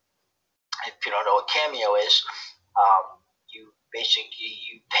thing. If you don't know what Cameo is,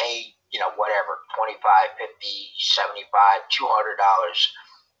 you pay, whatever, $25, $50, $75, $200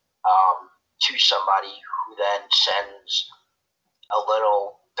 to somebody who then sends a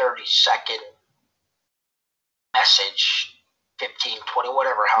little 30-second message, 15, 20,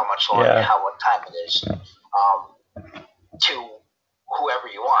 whatever, how much long, what time it is, to whoever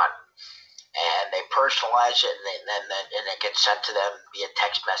you want. And they personalize it, and it gets sent to them via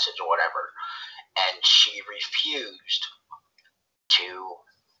text message or whatever. And she refused to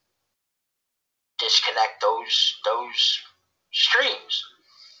disconnect those streams.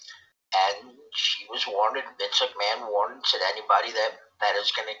 And she was warned, Vince McMahon warned, said anybody that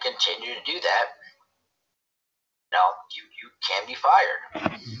is going to continue to do that, you can be fired.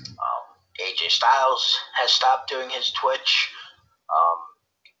 AJ Styles has stopped doing his Twitch,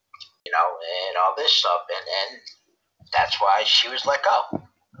 and all this stuff, and that's why she was let go.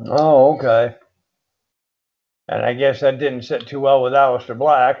 Oh, okay. And I guess that didn't sit too well with Aleister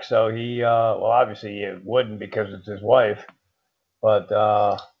Black, so he, obviously it wouldn't because it's his wife, but...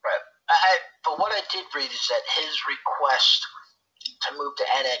 Right. But what I did read is that his request to move to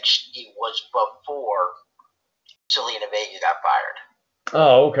NXT was before Zelina Vega got fired.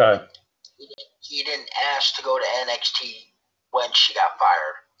 Oh, okay. He didn't ask to go to NXT when she got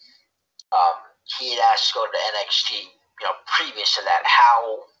fired. He had asked to go to NXT, previous to that.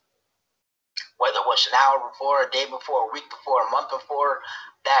 How, whether it was an hour before, a day before, a week before, a month before,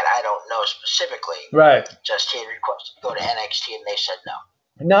 that I don't know specifically. Right. Just he had requested to go to NXT, and they said no.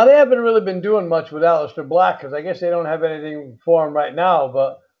 Now, they haven't really been doing much with Aleister Black because I guess they don't have anything for him right now,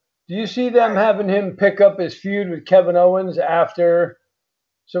 but do you see them having him pick up his feud with Kevin Owens after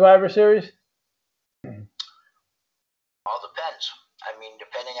Survivor Series? All depends. I mean,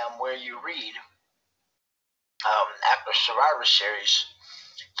 depending on where you read, after Survivor Series,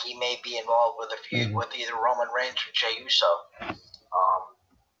 he may be involved with a feud with either Roman Reigns or Jey Uso. And,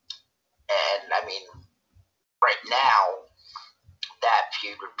 I mean, right now, that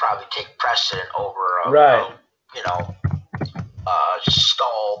feud would probably take precedent over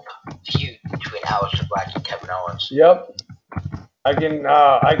stalled feud between Aleister Black and Kevin Owens. Yep. I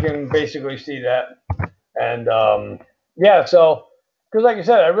can basically see that. And, so, because like I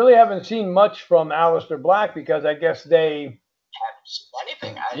said, I really haven't seen much from Aleister Black because I guess they... haven't seen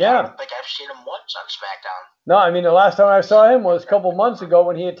anything. I don't think I've seen him once on SmackDown. No, I mean, the last time I saw him was a couple months ago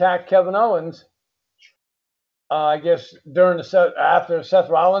when he attacked Kevin Owens. I guess after the Seth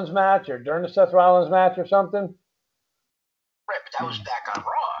Rollins match or during the Seth Rollins match or something. Right, but that was back on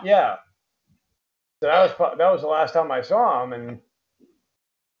Raw. Yeah. So that was the last time I saw him, and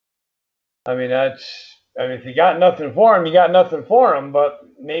I mean if you got nothing for him, you got nothing for him. But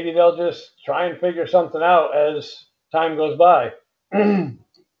maybe they'll just try and figure something out as time goes by. So,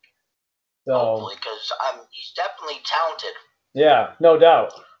 hopefully, because he's definitely talented. Yeah, no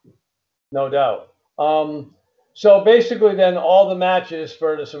doubt. So basically, then all the matches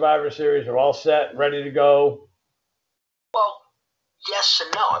for the Survivor Series are all set, ready to go. Well, yes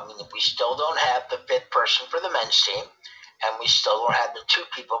and no. I mean, we still don't have the fifth person for the men's team, and we still don't have the two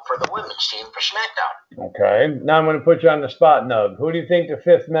people for the women's team for SmackDown. Okay. Now I'm going to put you on the spot, Nug. Who do you think the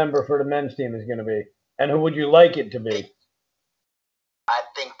fifth member for the men's team is going to be? And who would you like it to be? I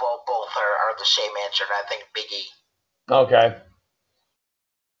think both are the same answer, and I think Big E. Okay.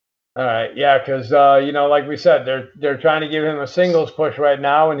 All right, yeah, because like we said, they're trying to give him a singles push right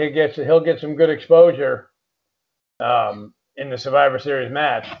now, and he'll get some good exposure in the Survivor Series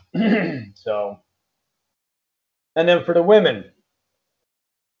match. So, and then for the women,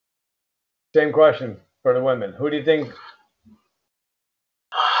 same question for the women. Who do you think?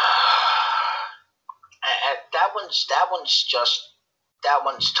 That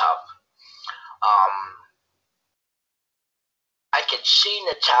one's tough. I could see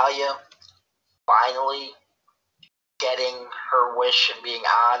Natalya finally getting her wish and being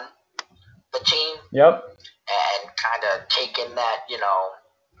on the team. Yep. And kind of taking that,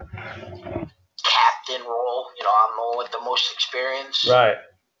 captain role. I'm the one with the most experience. Right.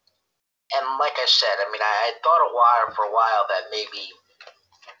 And like I said, I mean, I thought for a while that maybe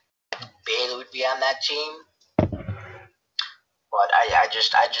Bayley would be on that team. But I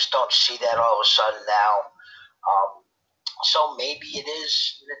just don't see that all of a sudden now. So maybe it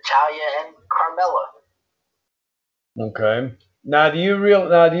is Natalya and Carmella. Okay. Now do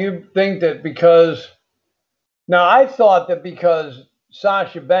you think that because I thought that because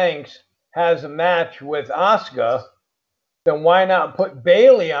Sasha Banks has a match with Asuka, then why not put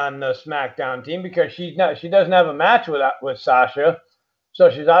Bayley on the SmackDown team, because she doesn't have a match with Sasha, so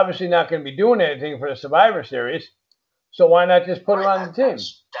she's obviously not going to be doing anything for the Survivor Series. So why not just put her on the team?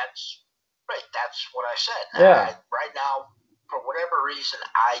 That's right. That's what I said. Yeah. Right now, for whatever reason,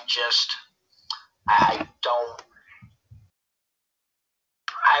 I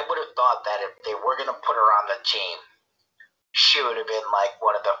would have thought that if they were going to put her on the team, she would have been like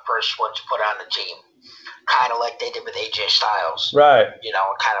one of the first ones put on the team, kind of like they did with AJ Styles. Right.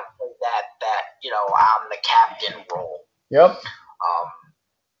 Kind of play that I'm the captain role. Yep.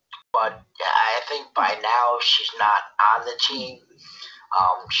 but I think by now she's not on the team.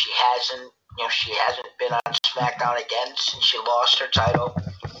 She hasn't been on SmackDown again since she lost her title.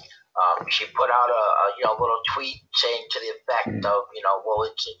 She put out a little tweet saying to the effect of, well,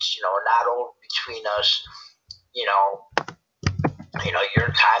 it's not over between us, your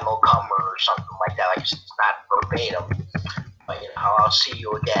time will come or something like that. Like it's not verbatim, but I'll see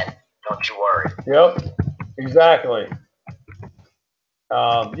you again. Don't you worry. Yep, exactly.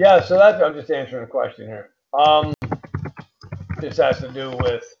 So that's, I'm just answering a question here. This has to do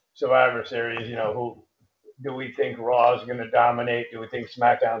with Survivor Series. Who do we think Raw is going to dominate? Do we think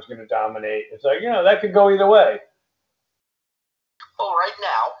SmackDown is going to dominate? It's like, that could go either way. Well, right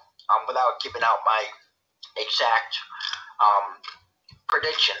now, without giving out my exact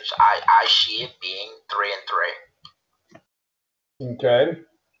predictions, I see it being 3-3. Okay.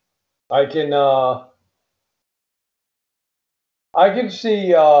 I can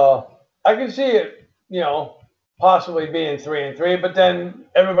see it, possibly being 3-3, but then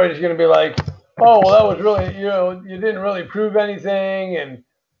everybody's going to be like, oh, well, that was really, you didn't really prove anything, and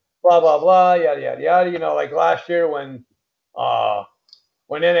blah blah blah, yada yada yada. Like last year when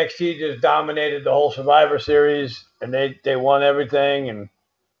NXT just dominated the whole Survivor Series and they won everything, and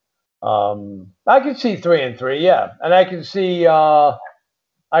I could see 3-3, yeah, and I could see the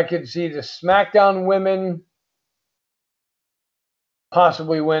SmackDown women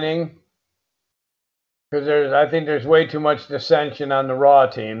possibly winning because I think there's way too much dissension on the Raw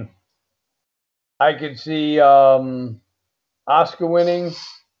team. I could see Asuka winning.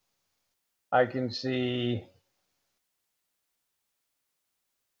 I can see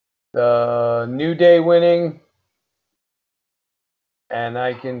the New Day winning, and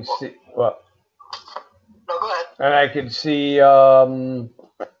I can see No, go ahead. And I can see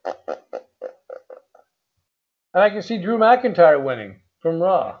Drew McIntyre winning from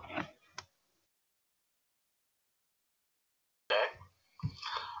Raw. Okay.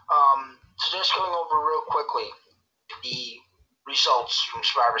 So just going over real quickly the results from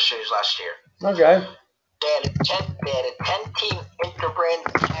Survivor Series last year. Okay. They had a 10-team interbrand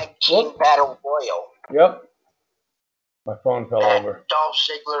tag team battle royal. Yep. My phone fell over. Dolph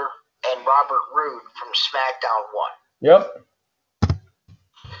Ziggler and Robert Roode from SmackDown won. Yep.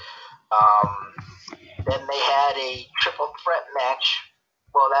 Then they had a triple threat match.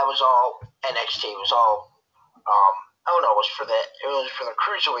 Well, that was all NXT. It was all it was for the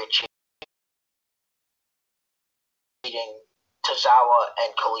Cruiserweight championship, beating Tozawa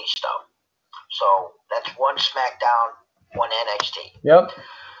and Kalisto. So that's one SmackDown, one NXT. Yep.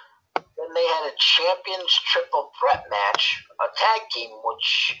 Then they had a Champions Triple Threat match, a tag team,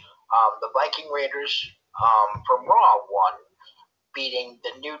 which the Viking Raiders from Raw won, beating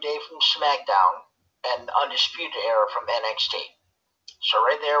the New Day from SmackDown and the Undisputed Era from NXT. So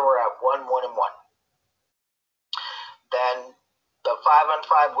right there we're at 1-1-1. Then the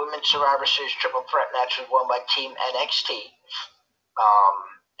 5-on-5 Women's Survivor Series Triple Threat match was won by Team NXT.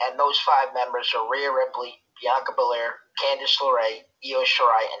 And those 5 members are Rhea Ripley, Bianca Belair, Candice LeRae, Io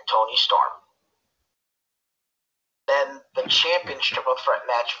Shirai, and Toni Storm. Then the Champions Triple Threat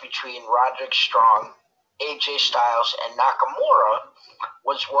match between Roderick Strong, AJ Styles, and Nakamura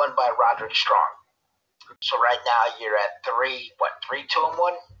was won by Roderick Strong. So right now you're at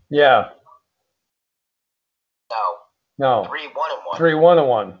 3-2-1? Yeah. No. 3-1-1.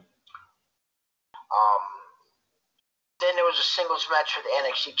 3-1-1. Then there was a singles match for the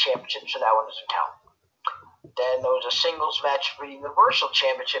NXT Championship, so that one doesn't count. Then there was a singles match for the Universal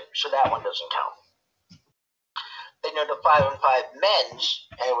Championship, so that one doesn't count. Then there were the 5-on-5 men's,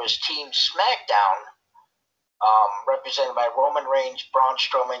 and it was Team SmackDown, represented by Roman Reigns, Braun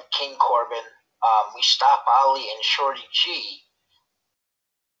Strowman, King Corbin, Mustafa Ali, and Shorty G,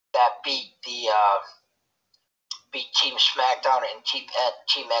 that beat Team SmackDown and Team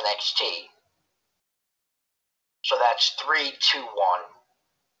NXT. So that's 3-2-1.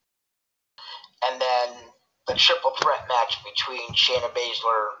 And then the triple threat match between Shayna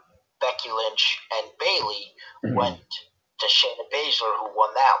Baszler, Becky Lynch, and Bayley went to Shayna Baszler, who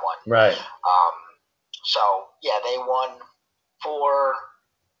won that one. Right. So, yeah, they won 4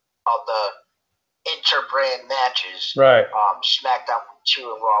 of the interbrand matches. Right. SmackDown 2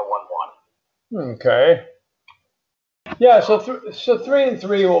 and Raw 1-1. Okay. Yeah, so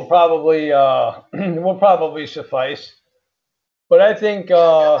 3-3 will probably suffice, but I think I'm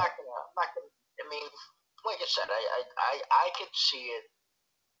not gonna, I mean, like I said, I could see it.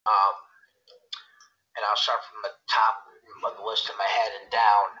 And I'll start from the top of the list in my head and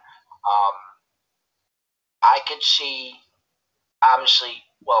down. I could see, obviously,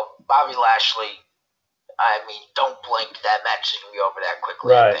 Bobby Lashley I mean, don't blink. That match is going to be over that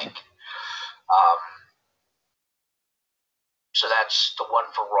quickly, Right. I think. So that's the one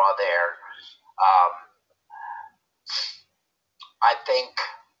for Raw there. I think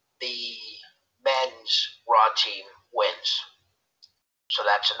the men's Raw team wins. So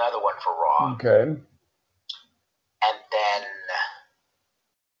that's another one for Raw. Okay. And then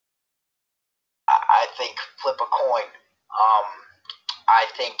I think flip a coin. I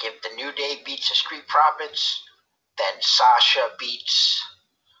think if the New Day beats the Street Profits, then Sasha beats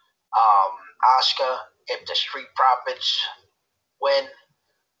Asuka. If the Street Profits win,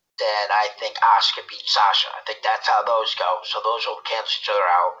 then I think Asuka beats Sasha. I think that's how those go. So those will cancel each other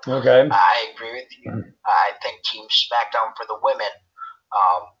out. Okay. I agree with you. I think Team SmackDown for the women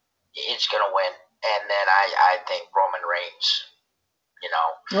is going to win. And then I think Roman Reigns,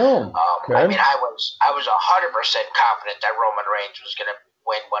 Okay. I mean, I was 100% confident that Roman Reigns was going to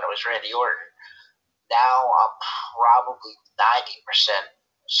win when it was Randy Orton. Now I'm probably 90%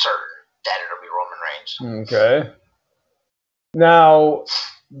 certain that it'll be Roman Reigns. Okay. Now,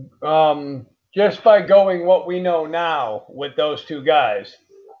 just by going what we know now with those two guys,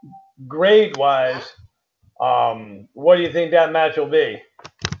 grade-wise, what do you think that match will be?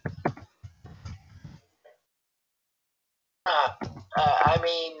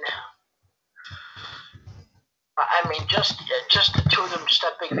 I mean, just the two of them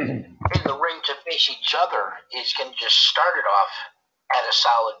stepping in the ring to face each other is going to just start it off at a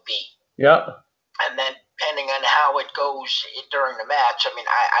solid B. Yep. And then depending on how it goes during the match, I mean,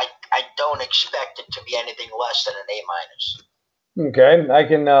 I don't expect it to be anything less than an A minus. Okay, I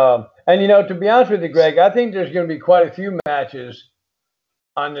can, and to be honest with you, Greg, I think there's going to be quite a few matches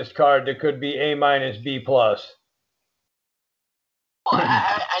on this card that could be A minus, B plus. Well,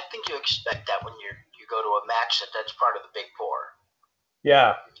 I think you expect that when you go to a match that's part of the Big Four.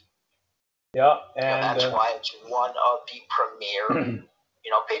 Yeah. Yeah, and that's why it's one of the premier,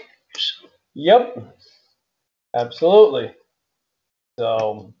 pay-per-views. Yep. Absolutely.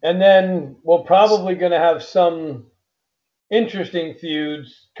 So, and then we're probably going to have some interesting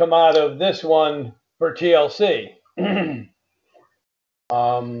feuds come out of this one for TLC. I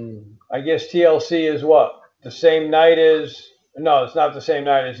guess TLC is what? The same night as... No, it's not the same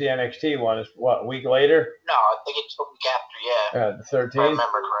night as the NXT one. It's what, a week later? No, I think it's the week after, yeah. The 13th? If I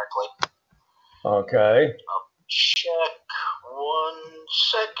remember correctly. Okay. Check 1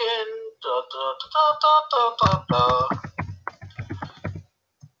 second.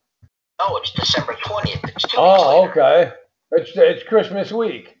 Oh, it's December 20th. It's 2 weeks later. Oh, okay. It's Christmas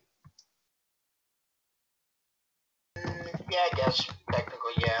week. Yeah, I guess.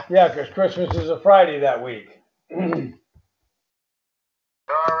 Technically, yeah. Yeah, because Christmas is a Friday that week.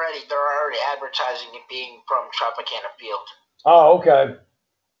 They're already advertising it being from Tropicana Field. Oh, okay.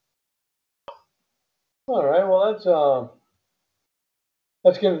 All right. Well,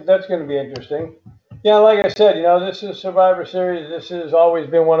 that's gonna be interesting. Yeah, like I said, this is Survivor Series. This has always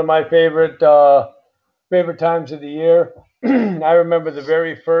been one of my favorite times of the year. I remember the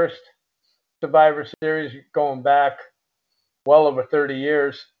very first Survivor Series going back well over 30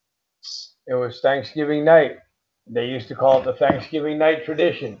 years. It was Thanksgiving night. They used to call it the Thanksgiving night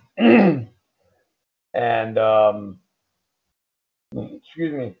tradition. And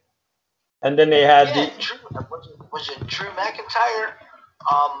excuse me. And then they had was it Drew McIntyre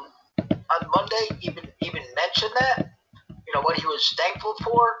on Monday even mentioned that? What he was thankful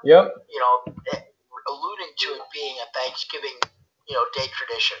for? Yep. Alluding to it being a Thanksgiving, day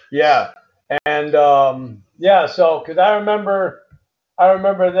tradition. Yeah. And so because I remember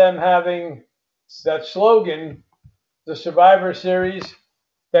them having that slogan, the Survivor Series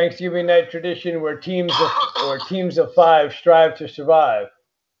Thanksgiving night tradition, where teams of 5 strive to survive.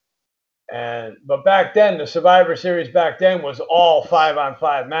 But back then, the Survivor Series was all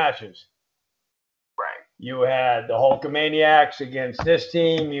 5-on-5 matches. Right. You had the Hulkamaniacs against this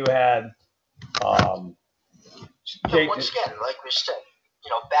team. You had once again, like we said,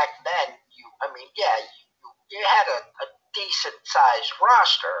 back then, you had a decent sized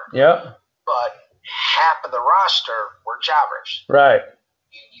roster. Yep. But half of the roster were jobbers. Right.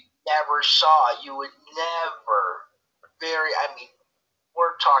 You would never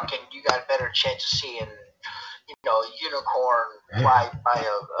we're talking, you got a better chance of seeing, a unicorn fly by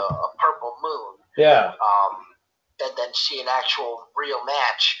a purple moon. Yeah. Than see an actual real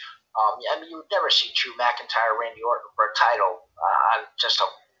match. You would never see Drew McIntyre, Randy Orton for a title on just a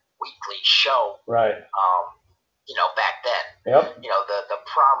weekly show. Right. Back then. Yep. The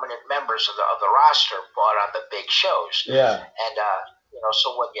prominent members of the roster fought on the big shows. Yeah. And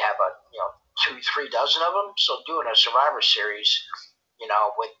so what, you have 2-3 dozen of them. So doing a Survivor Series,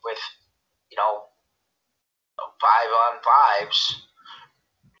 with 5-on-5s.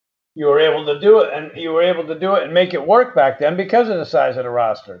 You were able to do it, and make it work back then because of the size of the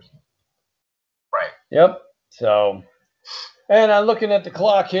rosters. Right. Yep. So, and I'm looking at the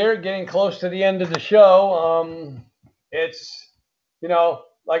clock here, getting close to the end of the show. It's,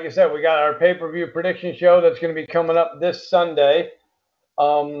 like I said, we got our pay-per-view prediction show that's going to be coming up this Sunday.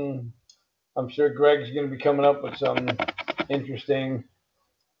 I'm sure Greg's going to be coming up with some interesting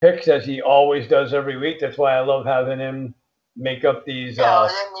picks, as he always does every week. That's why I love having him make up these. I'm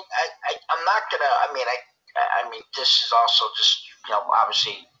not gonna. I mean, this is also just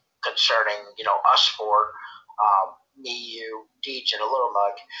obviously concerning us four, me, you, Deej, and a Little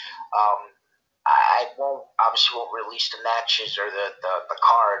Mug. I won't release the matches or the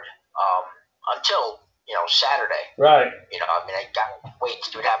card until Saturday. Right. I gotta wait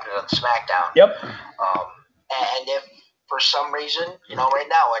to see what happens on SmackDown. Yep. And if for some reason, right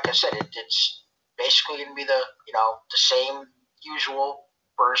now, like I said, it's basically going to be the same usual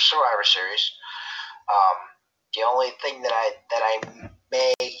for Survivor Series. The only thing that I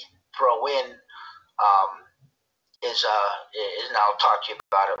may throw in is and I'll talk to you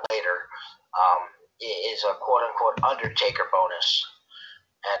about it later, is a quote unquote Undertaker bonus.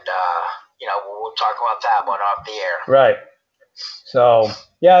 And we'll talk about that one off the air. Right. So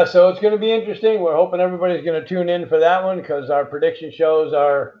it's going to be interesting. We're hoping everybody's going to tune in for that one because our prediction shows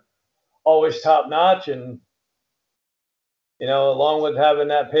are always top notch, and along with having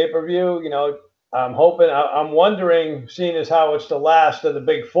that pay-per-view, I'm wondering, seeing as how it's the last of the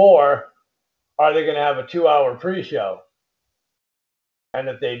big four, are they going to have a 2-hour pre-show? And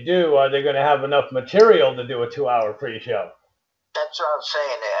if they do, are they going to have enough material to do a 2-hour pre-show? That's what I'm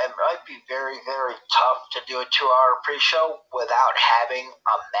saying. It might be very, very tough to do a 2-hour pre-show without having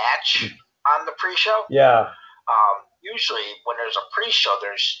a match on the pre-show. Yeah. Usually when there's a pre-show,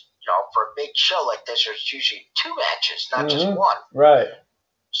 there's, for a big show like this, there's usually 2 matches, not just one. Right.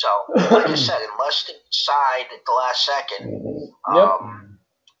 So, like I said, unless they decide at the last second,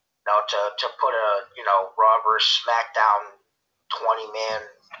 to put a, Raw vs. SmackDown 20-man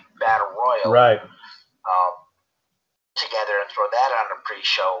battle royal. Right. Together and throw that on the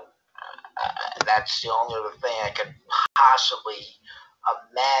pre-show. That's the only other thing I could possibly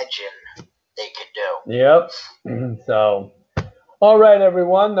imagine they could do. Yep. So, all right,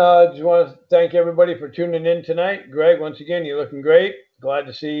 everyone. Just want to thank everybody for tuning in tonight. Greg, once again, you're looking great. Glad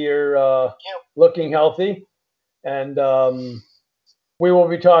to see you're looking healthy. And we will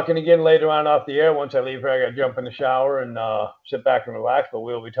be talking again later on off the air. Once I leave here, I got to jump in the shower and sit back and relax. But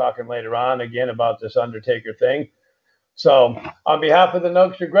we'll be talking later on again about this Undertaker thing. So, on behalf of the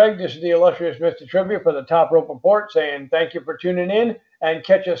Nugster Greg, this is the illustrious Mr. Trivia for the Top Rope Report saying thank you for tuning in, and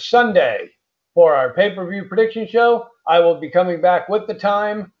catch us Sunday for our pay-per-view prediction show. I will be coming back with the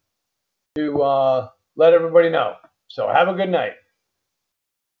time to let everybody know. So, have a good night.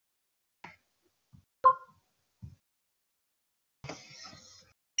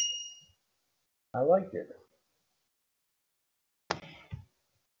 I liked it.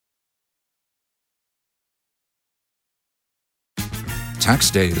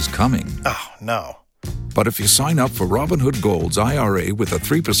 Tax day is coming. Oh, no. But if you sign up for Robinhood Gold's IRA with a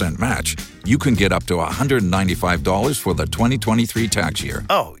 3% match, you can get up to $195 for the 2023 tax year.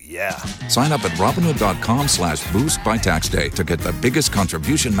 Oh, yeah. Sign up at Robinhood.com/boost by tax day to get the biggest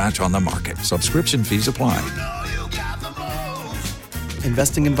contribution match on the market. Subscription fees apply.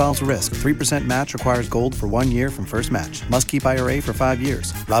 Investing involves risk. 3% match requires gold for 1 year from first match. Must keep IRA for 5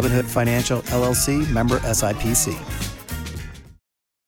 years. Robinhood Financial, LLC, member SIPC.